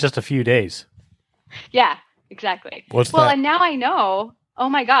 Even just a few days. Yeah, exactly. What's that? And now I know, oh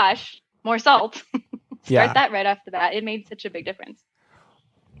my gosh, more salt. Start that right off the bat. It made such a big difference.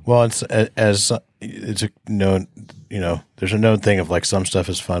 Well, it's a known, there's a known thing of like some stuff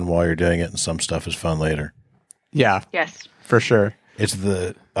is fun while you're doing it and some stuff is fun later. Yeah. Yes. For sure. It's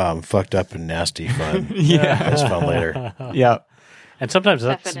the fucked up and nasty fun. Yeah. It's fun later. Yeah. And sometimes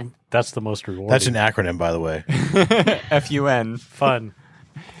that's the most rewarding. That's an acronym, by the way. FUN. Fun.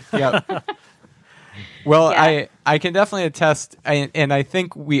 Yep. Well, Yeah. I can definitely attest, and I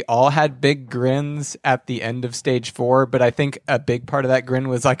think we all had big grins at the end of stage 4, but I think a big part of that grin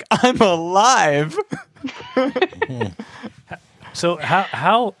was like, I'm alive. So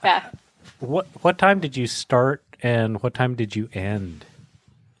how what time did you start and what time did you end?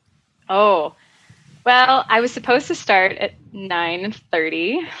 Oh, well, I was supposed to start at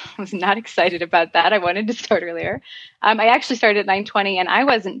 9:30. I was not excited about that. I wanted to start earlier. I actually started at 9:20, and I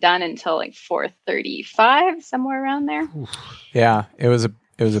wasn't done until like 4:35, somewhere around there. Yeah, it was a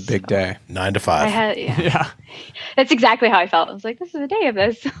big day. 9 to 5. Yeah. That's exactly how I felt. I was like, this is a day of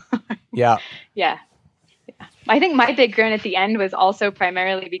this. Yeah. Yeah. I think my big grin at the end was also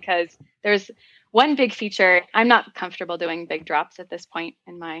primarily because there's one big feature. I'm not comfortable doing big drops at this point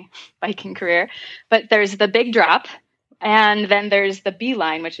in my biking career, but there's the big drop, and then there's the B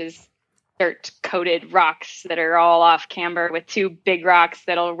line, which is dirt-coated rocks that are all off camber with 2 big rocks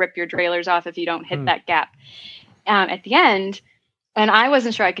that'll rip your trailers off if you don't hit that gap at the end. And I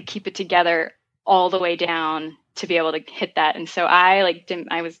wasn't sure I could keep it together all the way down to be able to hit that. And so I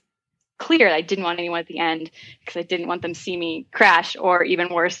was clear I didn't want anyone at the end, because I didn't want them to see me crash, or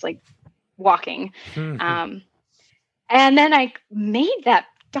even worse, like walking. And then I made that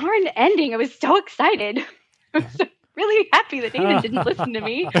darn ending. I was so excited. I was really happy that Nathan didn't listen to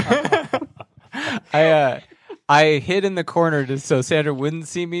me. I hid in the corner so Sandra wouldn't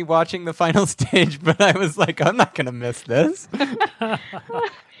see me watching the final stage, but I was like, I'm not going to miss this. And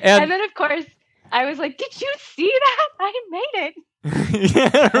then, of course, I was like, did you see that? I made it.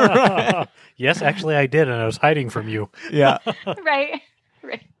 Yeah, right. Yes, actually I did, and I was hiding from you. Yeah. Right.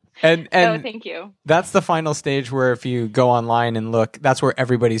 And so thank you. That's the final stage where if you go online and look, that's where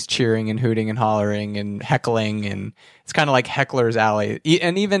everybody's cheering and hooting and hollering and heckling, and it's kind of like Heckler's Alley.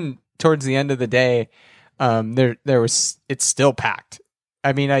 And even towards the end of the day, it's still packed.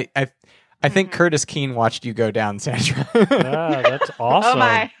 I mean, I think Curtis Keene watched you go down, Sandra. Yeah, that's awesome. Oh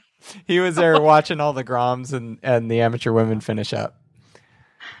my. He was there watching all the Groms and the amateur women finish up.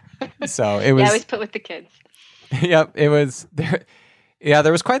 So it was. Yeah, I was put with the kids. Yep, it was there. Yeah,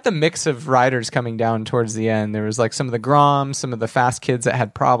 there was quite the mix of riders coming down towards the end. There was like some of the Groms, some of the fast kids that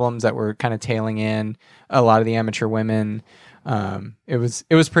had problems that were kind of tailing in, a lot of the amateur women. It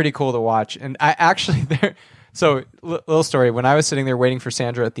was pretty cool to watch. And I actually little story, when I was sitting there waiting for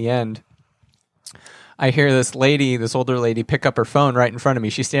Sandra at the end, I hear this older lady pick up her phone right in front of me.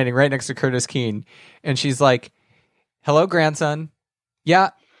 She's standing right next to Curtis Keene, and she's like, "Hello, grandson. Yeah.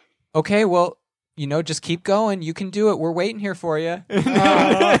 Okay, well, just keep going. You can do it. We're waiting here for you." And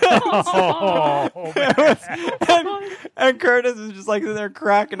Curtis is just like there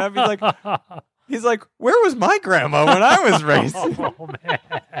cracking up. He's like, "Where was my grandma when I was racing?" Oh, man.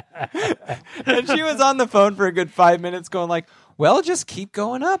 And she was on the phone for a good 5 minutes going like, "Well, just keep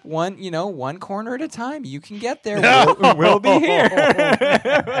going up one corner at a time. You can get there. We'll be here."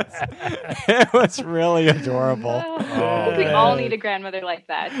 It was really adorable. I think we all need a grandmother like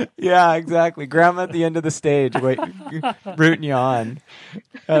that. Yeah, exactly. Grandma at the end of the stage, rooting you on.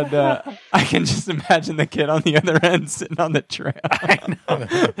 And I can just imagine the kid on the other end sitting on the trail. I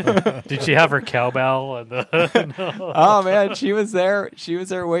know. Did she have her cowbell? Oh man, she was there. She was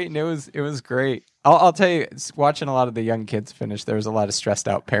there waiting. It was great. I'll tell you, watching a lot of the young kids finish, there was a lot of stressed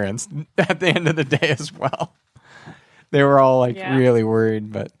out parents at the end of the day as well. They were all really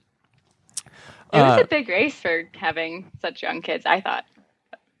worried, but it was a big race for having such young kids, I thought.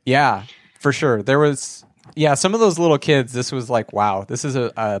 Yeah, for sure. There was, some of those little kids, this was like, wow, this is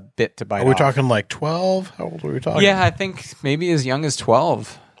a bit to bite off. Are we talking like 12? How old were we talking? Yeah, I think maybe as young as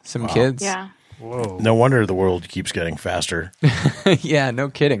 12. Some kids. Yeah. Whoa. No wonder the world keeps getting faster. Yeah, no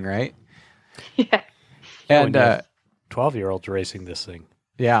kidding, right? Yeah. And 12-year-olds racing this thing.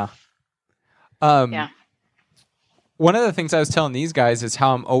 Yeah. Yeah. One of the things I was telling these guys is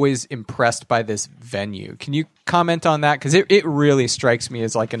how I'm always impressed by this venue. Can you comment on that? Because it really strikes me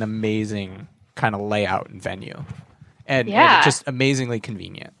as like an amazing kind of layout and venue. And just amazingly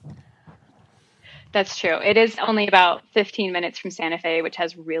convenient. That's true. It is only about 15 minutes from Santa Fe, which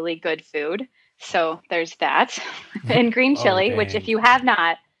has really good food. So there's that. And green chili, which if you have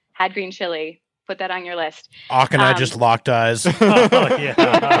not had green chili, put that on your list. Auk and I just locked eyes. Oh,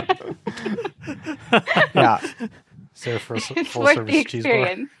 yeah. Yeah. So for It's worth the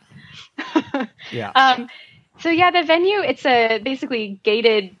experience. Yeah. So the venue, it's a basically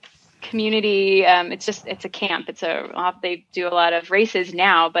gated community. It's a camp. They do a lot of races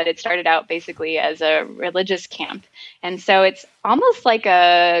now, but it started out basically as a religious camp. And so it's almost like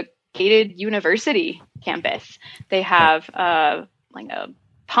a gated university campus. They have like a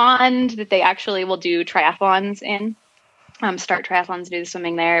pond that they actually will do triathlons in. Start triathlons, do the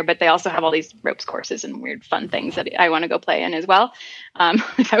swimming there, but they also have all these ropes courses and weird fun things that I want to go play in as well.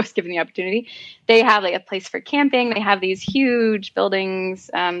 If I was given the opportunity, they have like a place for camping. They have these huge buildings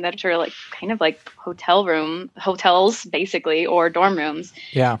that are like kind of like hotels basically, or dorm rooms.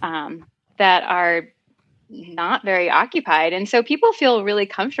 Yeah. That are not very occupied, and so people feel really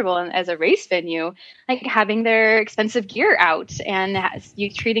comfortable as a race venue, like having their expensive gear out and you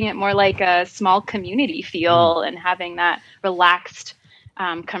treating it more like a small community feel and having that relaxed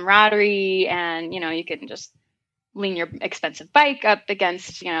camaraderie, and you can just lean your expensive bike up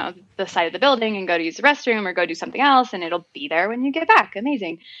against the side of the building and go to use the restroom or go do something else, and it'll be there when you get back.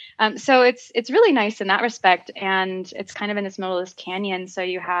 Amazing. So it's really nice in that respect, and it's kind of in this middle of this canyon, so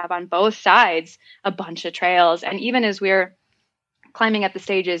you have on both sides a bunch of trails. And even as we're climbing up the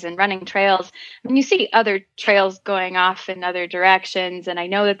stages and running trails, you see other trails going off in other directions, and I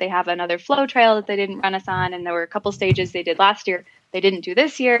know that they have another flow trail that they didn't run us on, and there were a couple stages they did last year they didn't do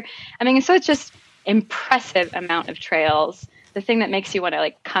this year. So it's just impressive amount of trails. The thing that makes you want to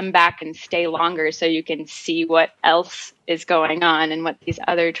like come back and stay longer so you can see what else is going on and what these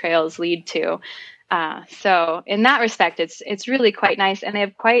other trails lead to. So in that respect, it's really quite nice, and they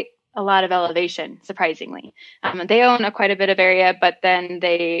have quite a lot of elevation, surprisingly. They own quite a bit of area, but then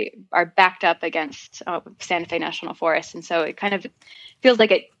they are backed up against Santa Fe National Forest, and so it kind of feels like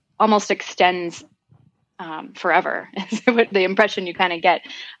it almost extends forever. Is what the impression you kind of get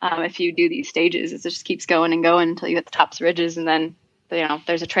if you do these stages. Is it just keeps going and going until you hit the tops of ridges, and then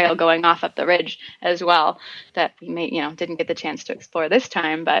there's a trail going off up the ridge as well that we didn't get the chance to explore this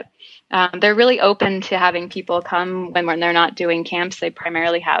time. But they're really open to having people come when they're not doing camps. They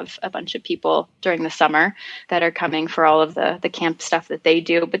primarily have a bunch of people during the summer that are coming for all of the camp stuff that they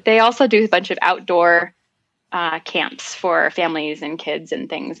do. But they also do a bunch of outdoor camps for families and kids and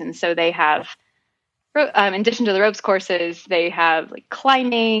things. And so they have, in addition to the ropes courses, they have like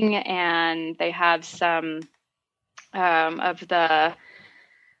climbing, and they have some of the,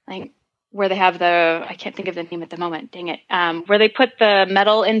 like, where they have I can't think of the name at the moment, dang it, where they put the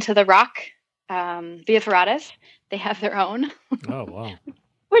metal into the rock, via ferratas. They have their own. Oh, wow.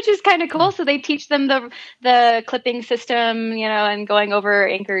 Which is kind of cool. So they teach them the clipping system, and going over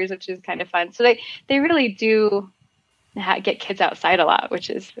anchors, which is kind of fun. So they really do get kids outside a lot, which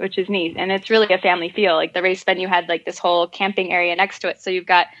is neat. And it's really a family feel. Like the race venue had like this whole camping area next to it. So you've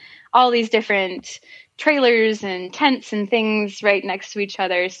got all these different trailers and tents and things right next to each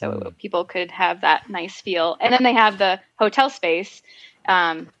other. So people could have that nice feel. And then they have the hotel space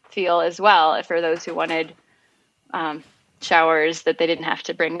feel as well for those who wanted showers that they didn't have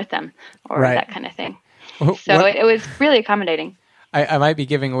to bring with them or that kind of thing. So it was really accommodating. I might be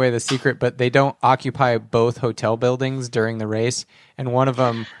giving away the secret, but they don't occupy both hotel buildings during the race. And one of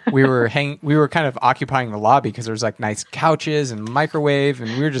them, we were kind of occupying the lobby because there's like nice couches and microwave, and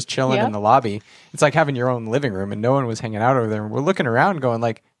we were just chilling in the lobby. It's like having your own living room, and no one was hanging out over there. And we're looking around going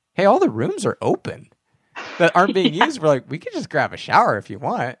like, hey, all the rooms are open that aren't being used. We're like, we could just grab a shower if you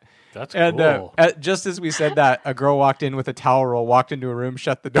want. That's cool. Just as we said that, a girl walked in with a towel roll, walked into a room,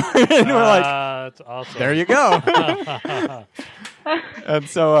 shut the door, and we're like, that's awesome. There you go. And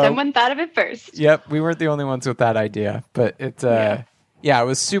so someone thought of it first. Yep, we weren't the only ones with that idea, but it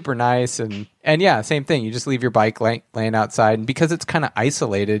was super nice, and same thing. You just leave your bike laying outside, and because it's kind of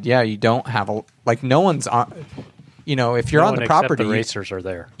isolated, you don't have no one's on. If you're on the property, the racers are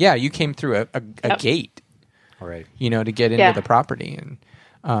there. Yeah, you came through a gate, right? To get into the property, and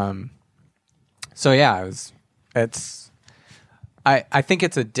I think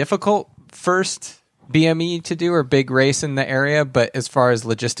it's a difficult first BME to do or big race in the area, but as far as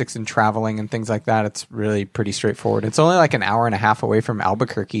logistics and traveling and things like that, it's really pretty straightforward. It's only like an hour and a half away from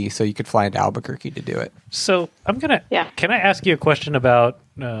Albuquerque, so you could fly into Albuquerque to do it. So can I ask you a question about,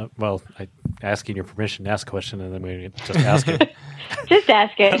 asking your permission to ask a question, and then we just ask it. Just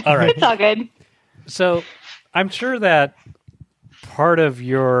ask it. All right. It's all good. So I'm sure that part of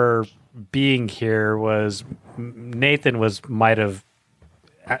your being here was Nathan might have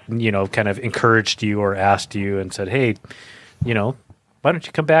kind of encouraged you or asked you and said, hey, why don't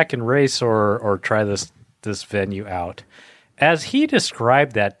you come back and race or try this venue out? As he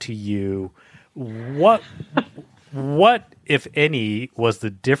described that to you, what if any was the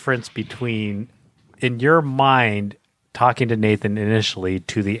difference between, in your mind, talking to Nathan initially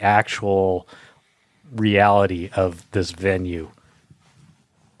to the actual reality of this venue?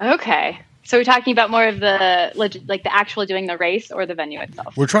 Okay. So we're talking about more of the actual doing the race or the venue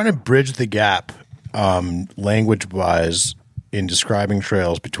itself? We're trying to bridge the gap language-wise in describing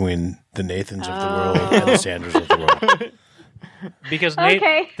trails between the Nathans of the world and the Sanders of the world. Because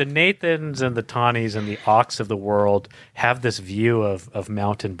the Nathans and the Tanis and the Ox of the world have this view of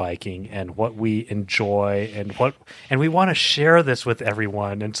mountain biking and what we enjoy and we want to share this with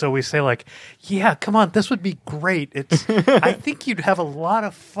everyone. And so we say like, yeah, come on, this would be great. I think you'd have a lot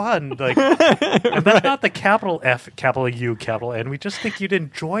of fun. Like, and that's not the capital F, capital U, capital N. We just think you'd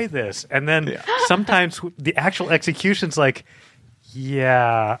enjoy this. And then sometimes the actual execution's like,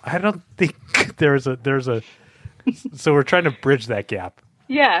 yeah, I don't think there's a. So we're trying to bridge that gap.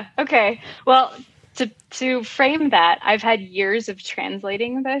 Yeah. Okay. Well, to frame that, I've had years of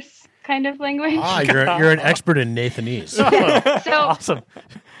translating this kind of language. You're an expert in Nathanese. So awesome.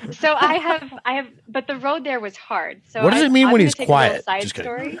 So I have, but the road there was hard. So what does it mean I'm when he's take quiet? A side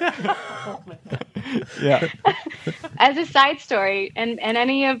story. Yeah. As a side story, and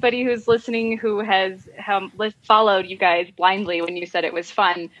anybody who's listening who has followed you guys blindly when you said it was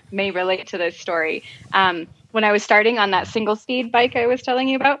fun may relate to this story. When I was starting on that single speed bike I was telling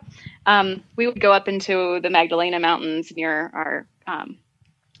you about, we would go up into the Magdalena Mountains near our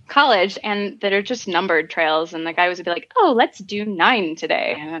college, and that are just numbered trails. And the guy would be like, "Oh, let's do 9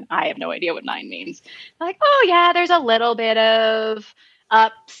 today." And I have no idea what 9 means. I'm like, "Oh yeah, there's a little bit of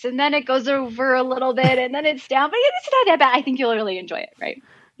ups, and then it goes over a little bit, and then it's down, but it's not that bad. I think you'll really enjoy it, right?"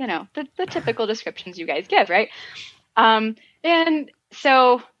 The typical descriptions you guys give, right? And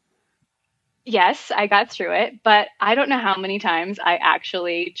so, yes, I got through it, but I don't know how many times I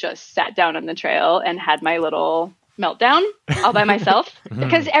actually just sat down on the trail and had my little meltdown all by myself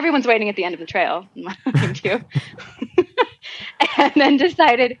because everyone's waiting at the end of the trail. and then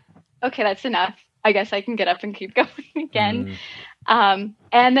decided, okay, that's enough. I guess I can get up and keep going again. And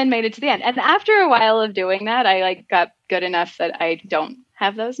then made it to the end. And after a while of doing that, I like got good enough that I don't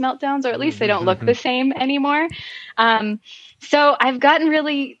have those meltdowns, or at least they don't look the same anymore. So I've gotten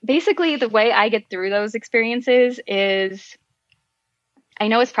really, basically the way I get through those experiences is, I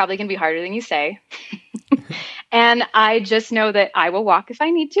know it's probably going to be harder than you say. And I just know that I will walk if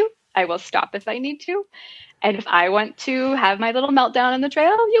I need to. I will stop if I need to. And if I want to have my little meltdown on the trail,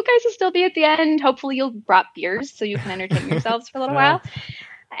 you guys will still be at the end. Hopefully you'll brought beers so you can entertain yourselves for a little while.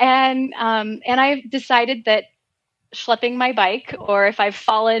 And I've decided that schlepping my bike, or if I've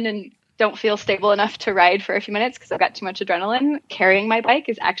fallen and don't feel stable enough to ride for a few minutes because I've got too much adrenaline, carrying my bike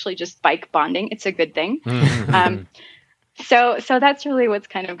is actually just bike bonding. It's a good thing. So that's really what's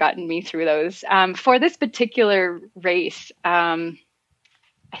kind of gotten me through those. For this particular race, I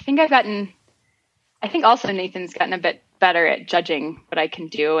think also Nathan's gotten a bit better at judging what I can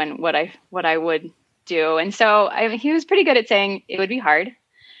do and what I would do. And so he was pretty good at saying it would be hard,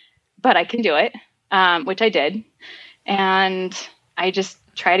 but I can do it, which I did. And I just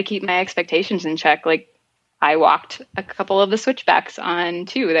try to keep my expectations in check. Like, I walked a couple of the switchbacks on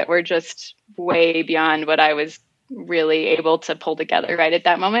too that were just way beyond what I was really able to pull together right at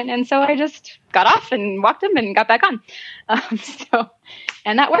that moment. And so I just got off and walked them and got back on.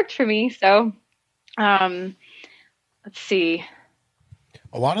 And that worked for me. So, let's see.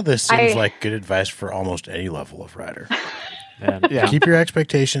 A lot of this seems like good advice for almost any level of rider. Yeah. Keep your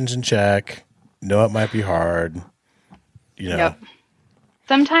expectations in check. Know it might be hard. Yep.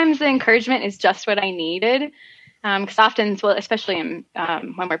 Sometimes the encouragement is just what I needed. Because often, well, especially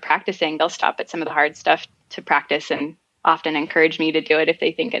when we're practicing, they'll stop at some of the hard stuff to practice and often encourage me to do it if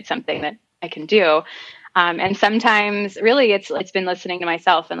they think it's something that I can do. And sometimes really it's been listening to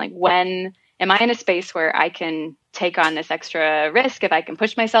myself and like, when am I in a space where I can take on this extra risk if I can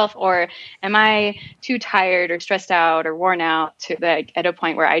push myself, or am I too tired or stressed out or worn out to at a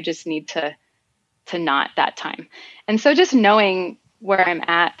point where I just need to not that time. And so just knowing where I'm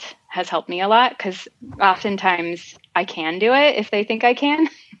at has helped me a lot, because oftentimes I can do it if they think I can.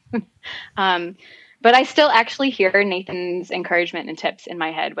 But I still actually hear Nathan's encouragement and tips in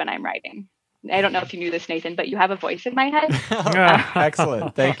my head when I'm writing. I don't know if you knew this, Nathan, but you have a voice in my head.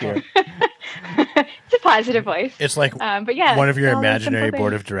 Excellent. Thank you. It's a positive voice. It's like but yeah, one of your imaginary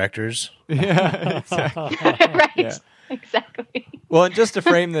board of directors. Yeah, exactly. Right. Yeah. Exactly. Well, and just to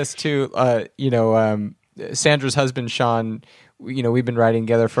frame this too, Sandra's husband, Sean, we've been riding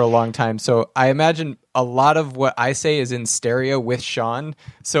together for a long time. So I imagine a lot of what I say is in stereo with Sean.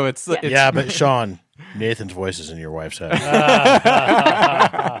 So it's yeah, but Sean, Nathan's voice is in your wife's head.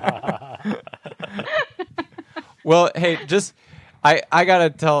 Well, hey, I got to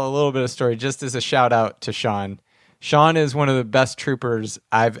tell a little bit of story just as a shout out to Sean. Sean is one of the best troopers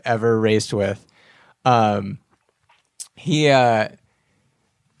I've ever raced with.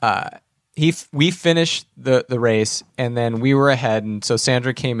 We finished the race, and then we were ahead, and so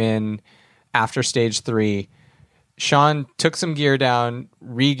Sandra came in after stage 3. Sean took some gear down,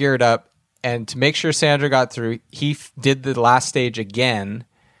 re-geared up, and to make sure Sandra got through, he did the last stage again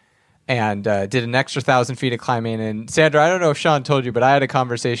and did an extra 1,000 feet of climbing. And Sandra, I don't know if Sean told you, but I had a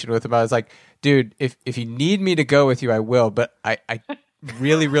conversation with him. I was like, dude, if you need me to go with you, I will, but I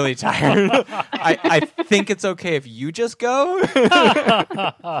really, really tired. I think it's okay if you just go.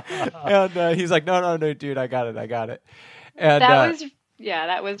 And he's like, no, dude, I got it. And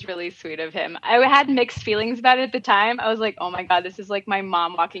that was really sweet of him. I had mixed feelings about it at the time. I was like, oh my God, this is like my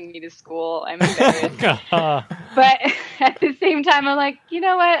mom walking me to school. I'm embarrassed. But at the same time, I'm like, you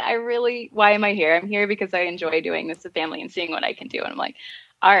know what? Why am I here? I'm here because I enjoy doing this with family and seeing what I can do. And I'm like,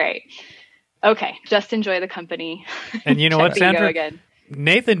 all right, okay, just enjoy the company. And you know what, Sandra? Again.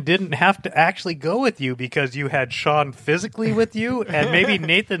 Nathan didn't have to actually go with you because you had Sean physically with you and maybe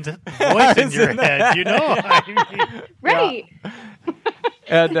Nathan's voice in your head, Right. Yeah.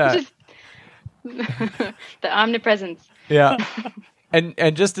 And just the omnipresence. Yeah.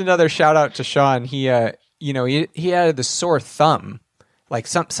 And just another shout out to Sean. He had the sore thumb. Like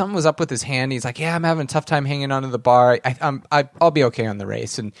something was up with his hand. He's like, yeah, I'm having a tough time hanging onto the bar. I'll be okay on the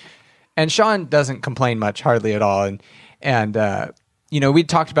race. And Sean doesn't complain much, hardly at all. And we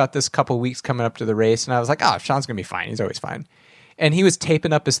talked about this a couple of weeks coming up to the race, and I was like, oh, Sean's going to be fine. He's always fine. And he was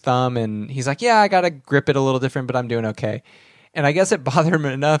taping up his thumb, and he's like, yeah, I got to grip it a little different, but I'm doing okay. And I guess it bothered him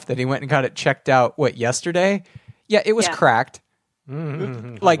enough that he went and got it checked out, yesterday? Yeah, it was cracked.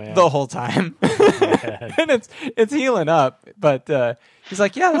 The whole time. And it's healing up. But he's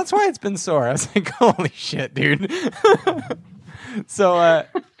like, yeah, that's why it's been sore. I was like, holy shit, dude. So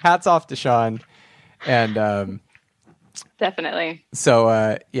hats off to Sean. And Definitely.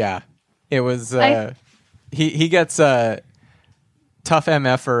 So yeah, it was. He gets a tough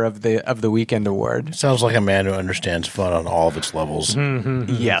MFer of the weekend award. Sounds like a man who understands fun on all of its levels.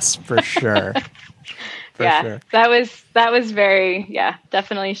 Yes, for sure. Sure. That was very,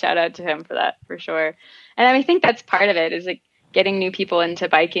 definitely shout out to him for that, for sure. And I think that's part of it, is like getting new people into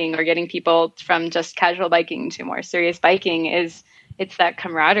biking, or getting people from just casual biking to more serious biking. It's that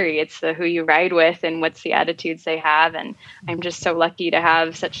camaraderie. It's the who you ride with and what's the attitudes they have. And I'm just so lucky to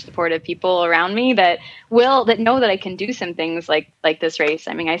have such supportive people around me that know that I can do some things like this race.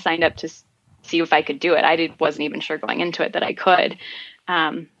 I mean, I signed up to see if I could do it. I wasn't even sure going into it that I could.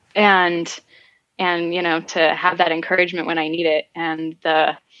 And to have that encouragement when I need it. And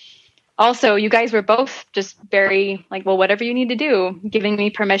also, you guys were both just very like, well, whatever you need to do, giving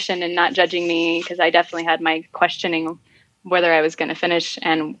me permission and not judging me, because I definitely had my questioning whether I was going to finish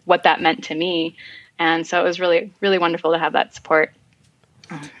and what that meant to me. And so it was really, really wonderful to have that support.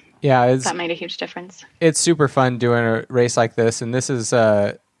 Yeah, that made a huge difference. It's super fun doing a race like this. And this is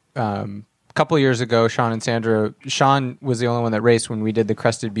a couple years ago, Sean and Sandra. Sean was the only one that raced when we did the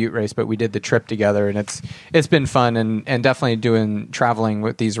Crested Butte race, but we did the trip together, and it's been fun, and definitely traveling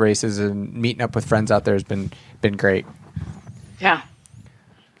with these races and meeting up with friends out there has been great. Yeah.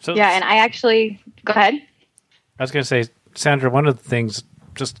 And I actually go ahead. I was going to say, Sandra, one of the things,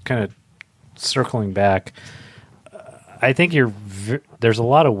 just kind of circling back, I think there's a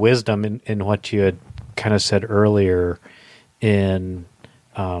lot of wisdom in what you had kind of said earlier in,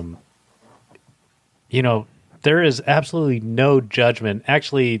 there is absolutely no judgment.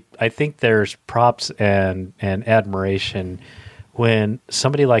 Actually, I think there's props and admiration when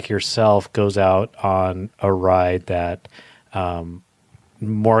somebody like yourself goes out on a ride that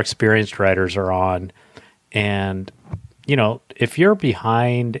more experienced riders are on. And, if you're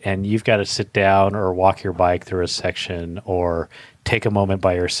behind and you've got to sit down or walk your bike through a section or take a moment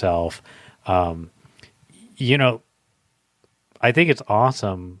by yourself, I think it's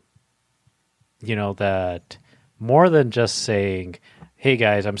awesome, that more than just saying, hey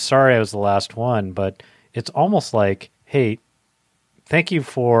guys, I'm sorry I was the last one, but it's almost like, hey, thank you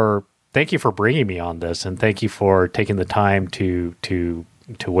for bringing me on this, and thank you for taking the time to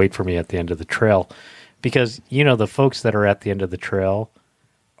wait for me at the end of the trail. Because, the folks that are at the end of the trail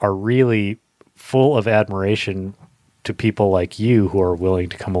are really full of admiration to people like you who are willing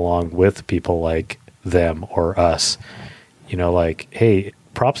to come along with people like them or us. Like, hey,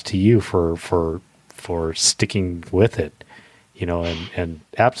 props to you for sticking with it, and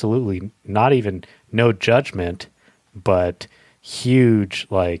absolutely not even no judgment, but huge,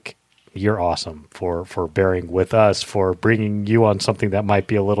 like, you're awesome for bearing with us, for bringing you on something that might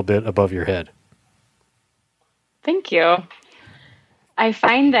be a little bit above your head. Thank you. I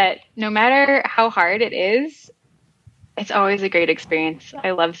find that no matter how hard it is, it's always a great experience.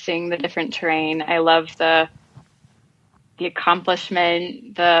 I love seeing the different terrain. I love the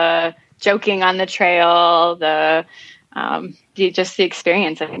accomplishment, the joking on the trail, just the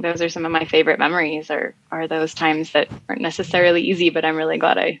experience. I think those are some of my favorite memories, are those times that aren't necessarily easy, but I'm really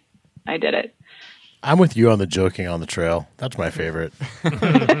glad I did it. I'm with you on the joking on the trail. That's my favorite.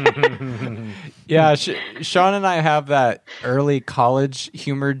 Yeah, Sean and I have that early college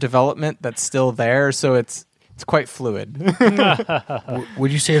humor development that's still there, so it's quite fluid.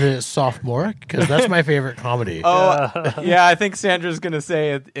 Would you say that it's sophomoric? Because that's my favorite comedy. Yeah, I think Sandra's going to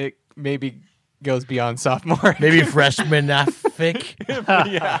say it maybe goes beyond sophomore. Maybe freshman-ific.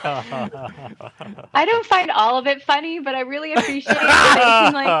 Yeah. I don't find all of it funny, but I really appreciate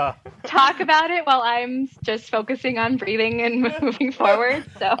that I can talk about it while I'm just focusing on breathing and moving forward.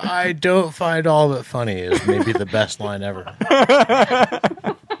 So I don't find all of it funny is maybe the best line ever.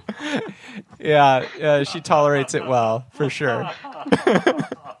 Yeah, she tolerates it well, for sure.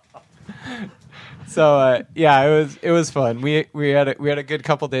 So it was fun. We had a good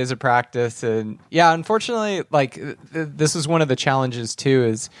couple days of practice, and unfortunately, this is one of the challenges too.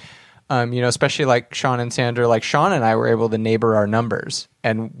 Is especially like Sean and Sandra. Like Sean and I were able to neighbor our numbers,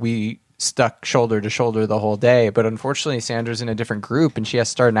 and we stuck shoulder to shoulder the whole day. But unfortunately, Sandra's in a different group, and she has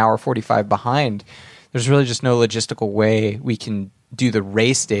to start an hour 45 behind. There's really just no logistical way we can do the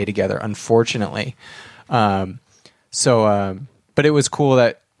race day together, unfortunately. But it was cool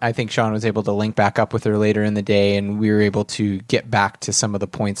that I think Sean was able to link back up with her later in the day, and we were able to get back to some of the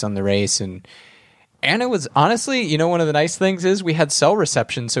points on the race. And it was honestly, one of the nice things is we had cell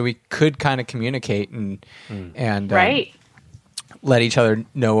reception, so we could kind of communicate and right. Let each other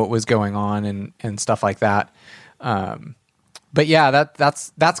know what was going on and stuff like that. But yeah,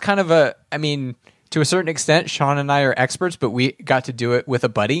 that's kind of to a certain extent, Sean and I are experts, but we got to do it with a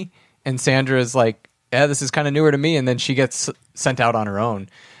buddy. And Sandra is like yeah, this is kind of newer to me. And then she gets sent out on her own.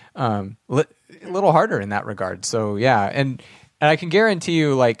 A little harder in that regard. So yeah. And I can guarantee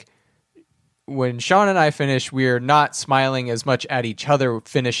you, like, when Sean and I finish, we're not smiling as much at each other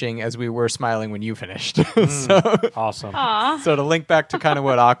finishing as we were smiling when you finished. So Awesome. Aw. So to link back to kind of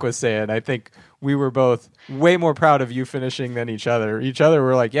what Aqua's saying, I think we were both way more proud of you finishing than each other. Each other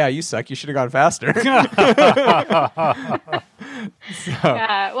were like, yeah, you suck. You should have gone faster. Yeah.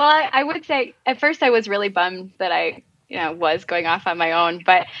 Well, I would say at first I was really bummed that I, was going off on my own.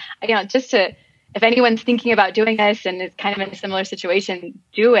 But, just if anyone's thinking about doing this and is kind of in a similar situation,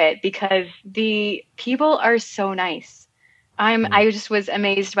 do it, because the people are so nice. I just was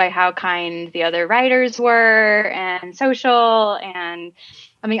amazed by how kind the other riders were and social. And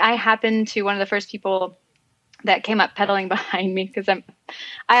I mean, I happened to one of the first people that came up pedaling behind me, because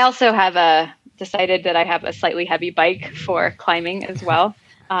I also have decided that I have a slightly heavy bike for climbing as well.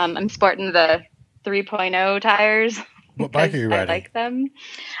 I'm sporting the 3.0 tires. What bike are you riding? I like them.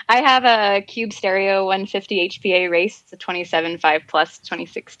 I have a Cube Stereo 150 HPA race. It's a 27.5 plus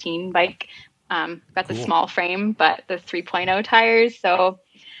 2016 bike. Got the small frame, but the 3.0 tires. So,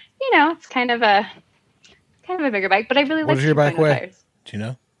 it's kind of a bigger bike, but I really like. What does your bike weigh? Tires. Do you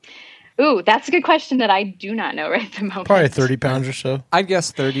know? Ooh, that's a good question that I do not know right at the moment. Probably 30 pounds or so. I'd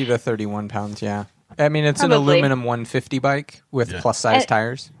guess 30 to 31 pounds. Yeah. I mean, it's Probably. an aluminum 150 bike with plus size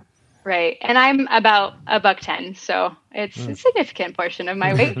tires. Right. And I'm about $110, so it's a significant portion of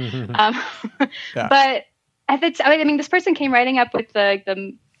my weight. But this person came riding up with that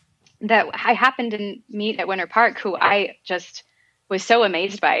I happened to meet at Winter Park, who I just was so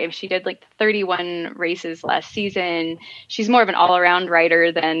amazed by. She did like 31 races last season. She's more of an all-around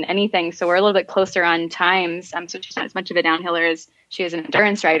rider than anything, so we're a little bit closer on times. So she's not as much of a downhiller as she is an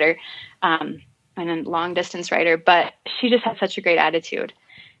endurance rider and a long-distance rider, but she just has such a great attitude.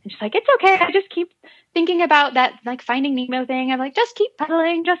 And she's like, it's okay. I just keep thinking about that, like, Finding Nemo thing. I'm like, just keep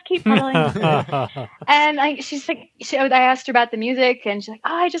pedaling. And she's like, I asked her about the music, and she's like,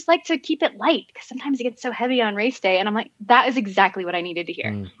 oh, I just like to keep it light because sometimes it gets so heavy on race day. And I'm like, that is exactly what I needed to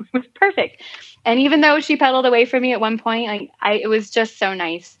hear. It was perfect. And even though she pedaled away from me at one point, it was just so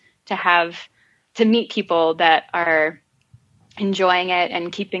nice to meet people that are enjoying it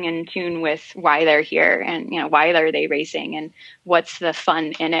and keeping in tune with why they're here and why are they racing and what's the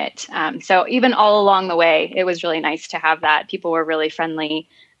fun in it. So even all along the way, it was really nice to have that. People were really friendly.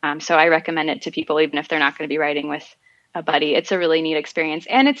 So I recommend it to people, even if they're not going to be riding with a buddy. It's a really neat experience.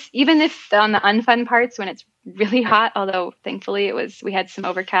 And it's, even if on the unfun parts when it's really hot, although thankfully we had some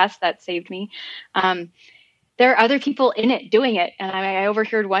overcast that saved me. There are other people in it doing it. And I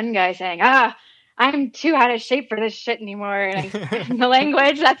overheard one guy saying, I'm too out of shape for this shit anymore. And in the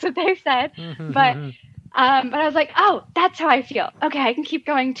language, that's what they said. But I was like, oh, that's how I feel. Okay, I can keep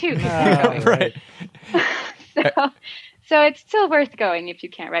going too. Right. So it's still worth going if you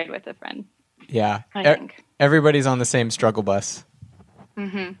can't ride with a friend. Yeah. I think. Everybody's on the same struggle bus.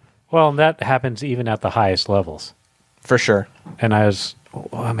 Mm-hmm. Well, and that happens even at the highest levels. For sure. And was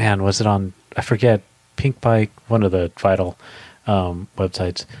it on, I forget, Pink Bike, one of the Vital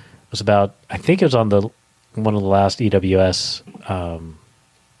websites, was about, I think it was on one of the last EWS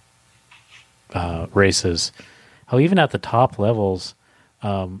races, how even at the top levels,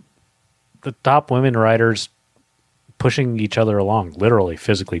 the top women riders pushing each other along, literally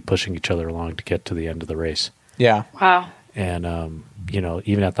physically pushing each other along to get to the end of the race. Yeah. Wow. And,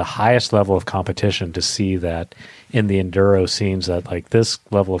 even at the highest level of competition, to see that in the enduro scenes that like this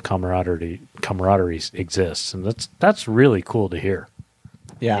level of camaraderie exists. And that's really cool to hear.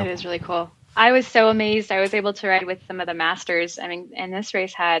 Yeah. It is really cool. I was so amazed. I was able to ride with some of the masters. I mean, and this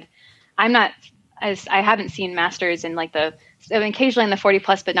race I haven't seen masters in occasionally in the 40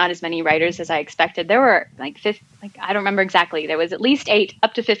 plus, but not as many riders as I expected. There were I don't remember exactly. There was at least 8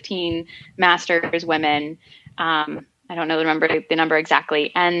 up to 15 masters women. I don't know the number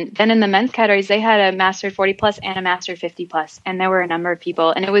exactly. And then in the men's categories, they had a master 40 plus and a master 50 plus. And there were a number of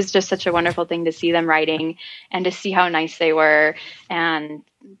people, and it was just such a wonderful thing to see them riding and to see how nice they were. And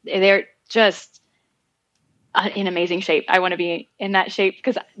they're just in amazing shape. I want to be in that shape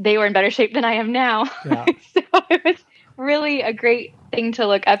because they were in better shape than I am now. Yeah. So it was really a great thing to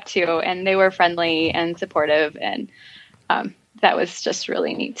look up to, and they were friendly and supportive. And that was just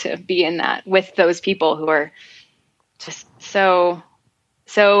really neat to be in that with those people who are just so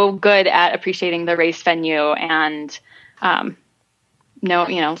good at appreciating the race venue and kind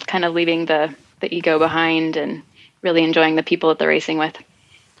of leaving the ego behind and really enjoying the people that they're racing with.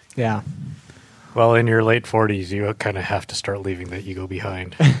 Yeah. Well, in your late 40s, you kind of have to start leaving the ego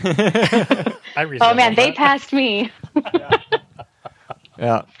behind. Oh man, they passed me.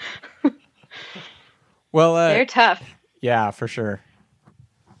 Yeah. Well, They're tough. yeah, for sure.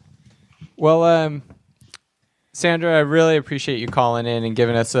 Well, Sandra, I really appreciate you calling in and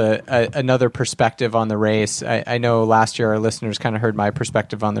giving us another perspective on the race. I know last year our listeners kind of heard my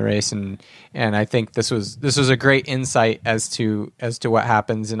perspective on the race, and I think this was a great insight as to what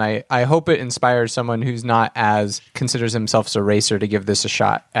happens. And I hope it inspires someone who's not as considers himself a racer to give this a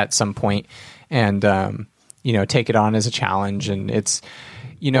shot at some point, and take it on as a challenge. And it's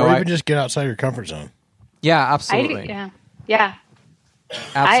or even just get outside your comfort zone. Yeah, absolutely. Yeah.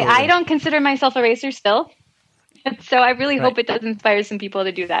 Absolutely. I don't consider myself a racer still. So I really hope it does inspire some people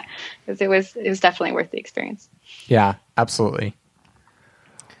to do that, because it was definitely worth the experience. Yeah, absolutely.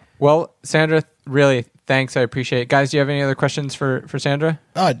 Well, Sandra, really, thanks. I appreciate it. Guys, do you have any other questions for Sandra?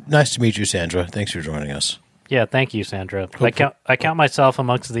 Nice to meet you, Sandra. Thanks for joining us. Yeah, thank you, Sandra. I count myself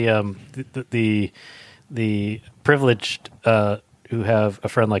amongst the privileged who have a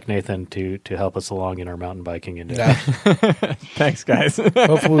friend like Nathan to help us along in our mountain biking endeavor. Thanks, guys.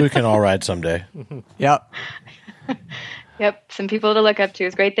 Hopefully we can all ride someday. Yep. Yep, some people to look up to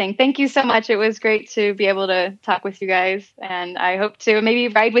is a great thing. Thank you so much. It was great to be able to talk with you guys, and I hope to maybe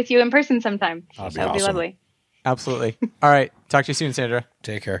ride with you in person sometime. That'd That would be lovely. Absolutely. All right. Talk to you soon, Sandra.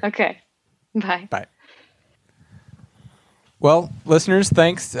 Take care. Okay. Bye. Bye. Well, listeners,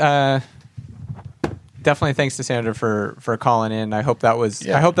 thanks. Definitely thanks to Sandra for calling in. I hope that was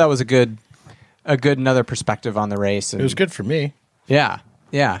a good another perspective on the race. And it was good for me. Yeah.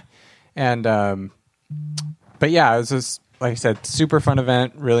 And but yeah, it was just, like I said, super fun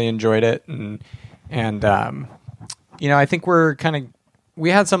event. Really enjoyed it, and I think we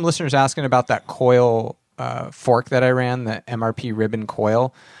had some listeners asking about that coil fork that I ran, the MRP ribbon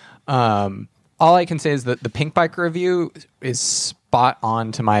coil. All I can say is that the Pink Bike review is spot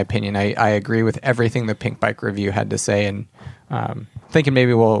on, to my opinion. I agree with everything the Pink Bike review had to say, and thinking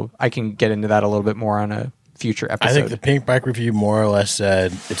maybe I can get into that a little bit more on a future episode. I think the Pink Bike review more or less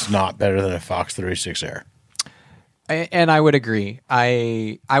said it's not better than a Fox 36 Air. And I would agree.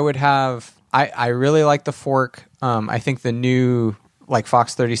 I really like the fork. I think the new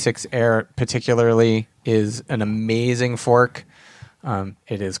Fox 36 Air particularly is an amazing fork.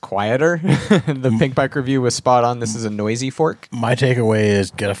 It is quieter. The Pink Bike review was spot on. This is a noisy fork. My takeaway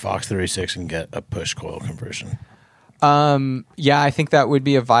is get a Fox 36 and get a push coil conversion. Yeah, I think that would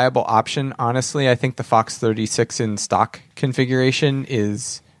be a viable option. Honestly, I think the Fox 36 in stock configuration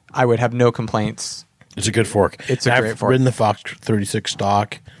I would have no complaints. It's a good fork. It's a great I've fork. ridden the Fox 36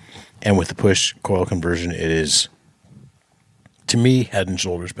 stock, and with the push coil conversion, it is, to me, head and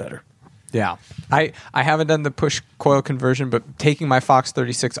shoulders better. Yeah. I haven't done the push coil conversion, but taking my Fox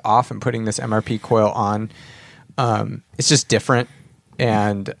 36 off and putting this MRP coil on, it's just different.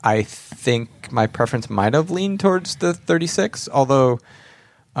 And I think my preference might have leaned towards the 36, although,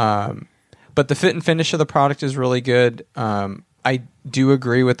 but the fit and finish of the product is really good. I do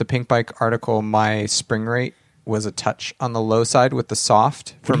agree with the Pink Bike article. My spring rate was a touch on the low side with the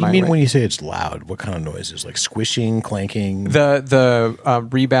soft. What do you mean when you say it's loud? What kind of noises? Like squishing, clanking? The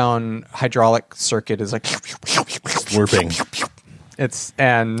rebound hydraulic circuit is like slurping. It's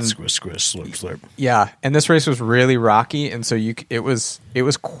and squish, slurp, slurp. Yeah, and this race was really rocky, and so it was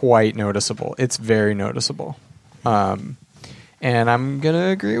quite noticeable. It's very noticeable. And I'm gonna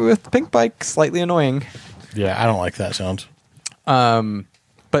agree with Pink Bike. Slightly annoying. Yeah, I don't like that sound.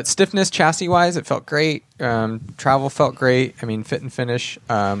 But stiffness, chassis-wise, it felt great. Travel felt great. I mean, fit and finish.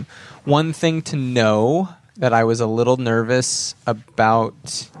 One thing to know that I was a little nervous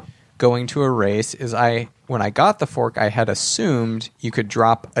about going to a race is when I got the fork, I had assumed you could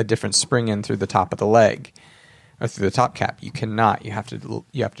drop a different spring in through the top of the leg or through the top cap. You cannot. You have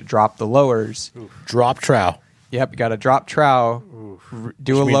to drop the lowers. Oof. Drop trow. Yep, you got to drop trow.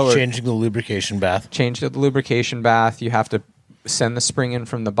 Do a lower. Changing the lubrication bath. Change the lubrication bath. You have to send the spring in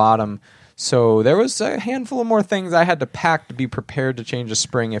from the bottom. So there was a handful of more things I had to pack to be prepared to change a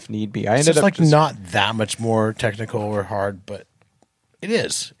spring if need be. It's not that much more technical or hard, but it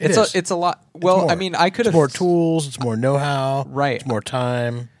is. It's a lot. Well, I mean, I could have more tools. It's more know-how. Right. It's more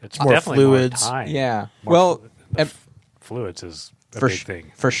time. It's more definitely fluids. More time. Yeah. Fluids is a for big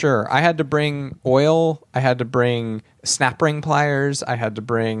thing. For sure. I had to bring oil. I had to bring snap ring pliers. I had to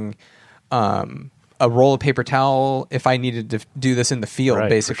bring a roll of paper towel if I needed to do this in the field,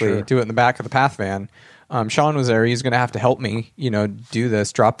 basically. Sure. Do it in the back of the path van. Sean was there. He's going to have to help me, do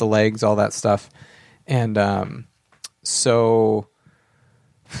this, drop the legs, all that stuff. And so,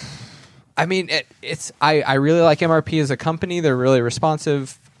 I mean, I really like MRP as a company. They're really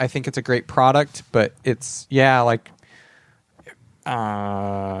responsive. I think it's a great product, but it's, if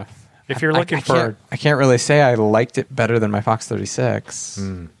you're looking I can't really say I liked it better than my Fox 36.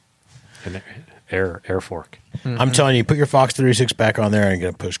 And air fork. I'm telling you, put your Fox 36 back on there and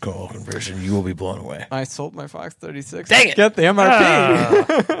get a push coil conversion. You will be blown away. I sold my Fox 36. Dang it! Get the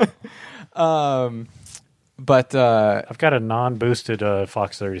MRP. But I've got a non-boosted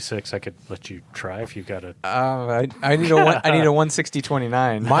Fox 36. I could let you try if you've got a. I need a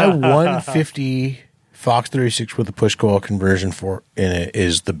 160/29. My 150 Fox 36 with a push coil conversion fork in it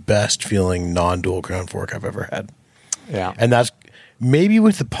is the best feeling non-dual crown fork I've ever had. Yeah. And that's maybe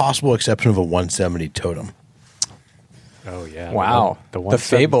with the possible exception of a 170 Totem. Oh yeah! Wow. The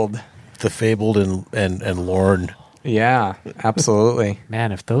fabled. The fabled and Lorne. Yeah, absolutely.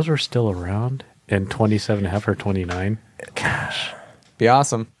 Man, if those were still around in 27.5 or 29, gosh, be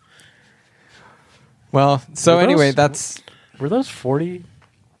awesome. Well, so anyway, were those 40?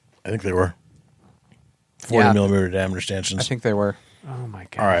 I think they were 40 millimeter diameter stanchions. I think they were. Oh my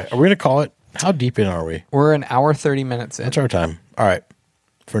god! All right, are we gonna call it? How deep in are we? We're an hour 30 minutes in. That's our time. All right,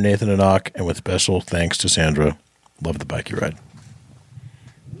 for Nathan and Ock, and with special thanks to Sandra. Love the bike you ride.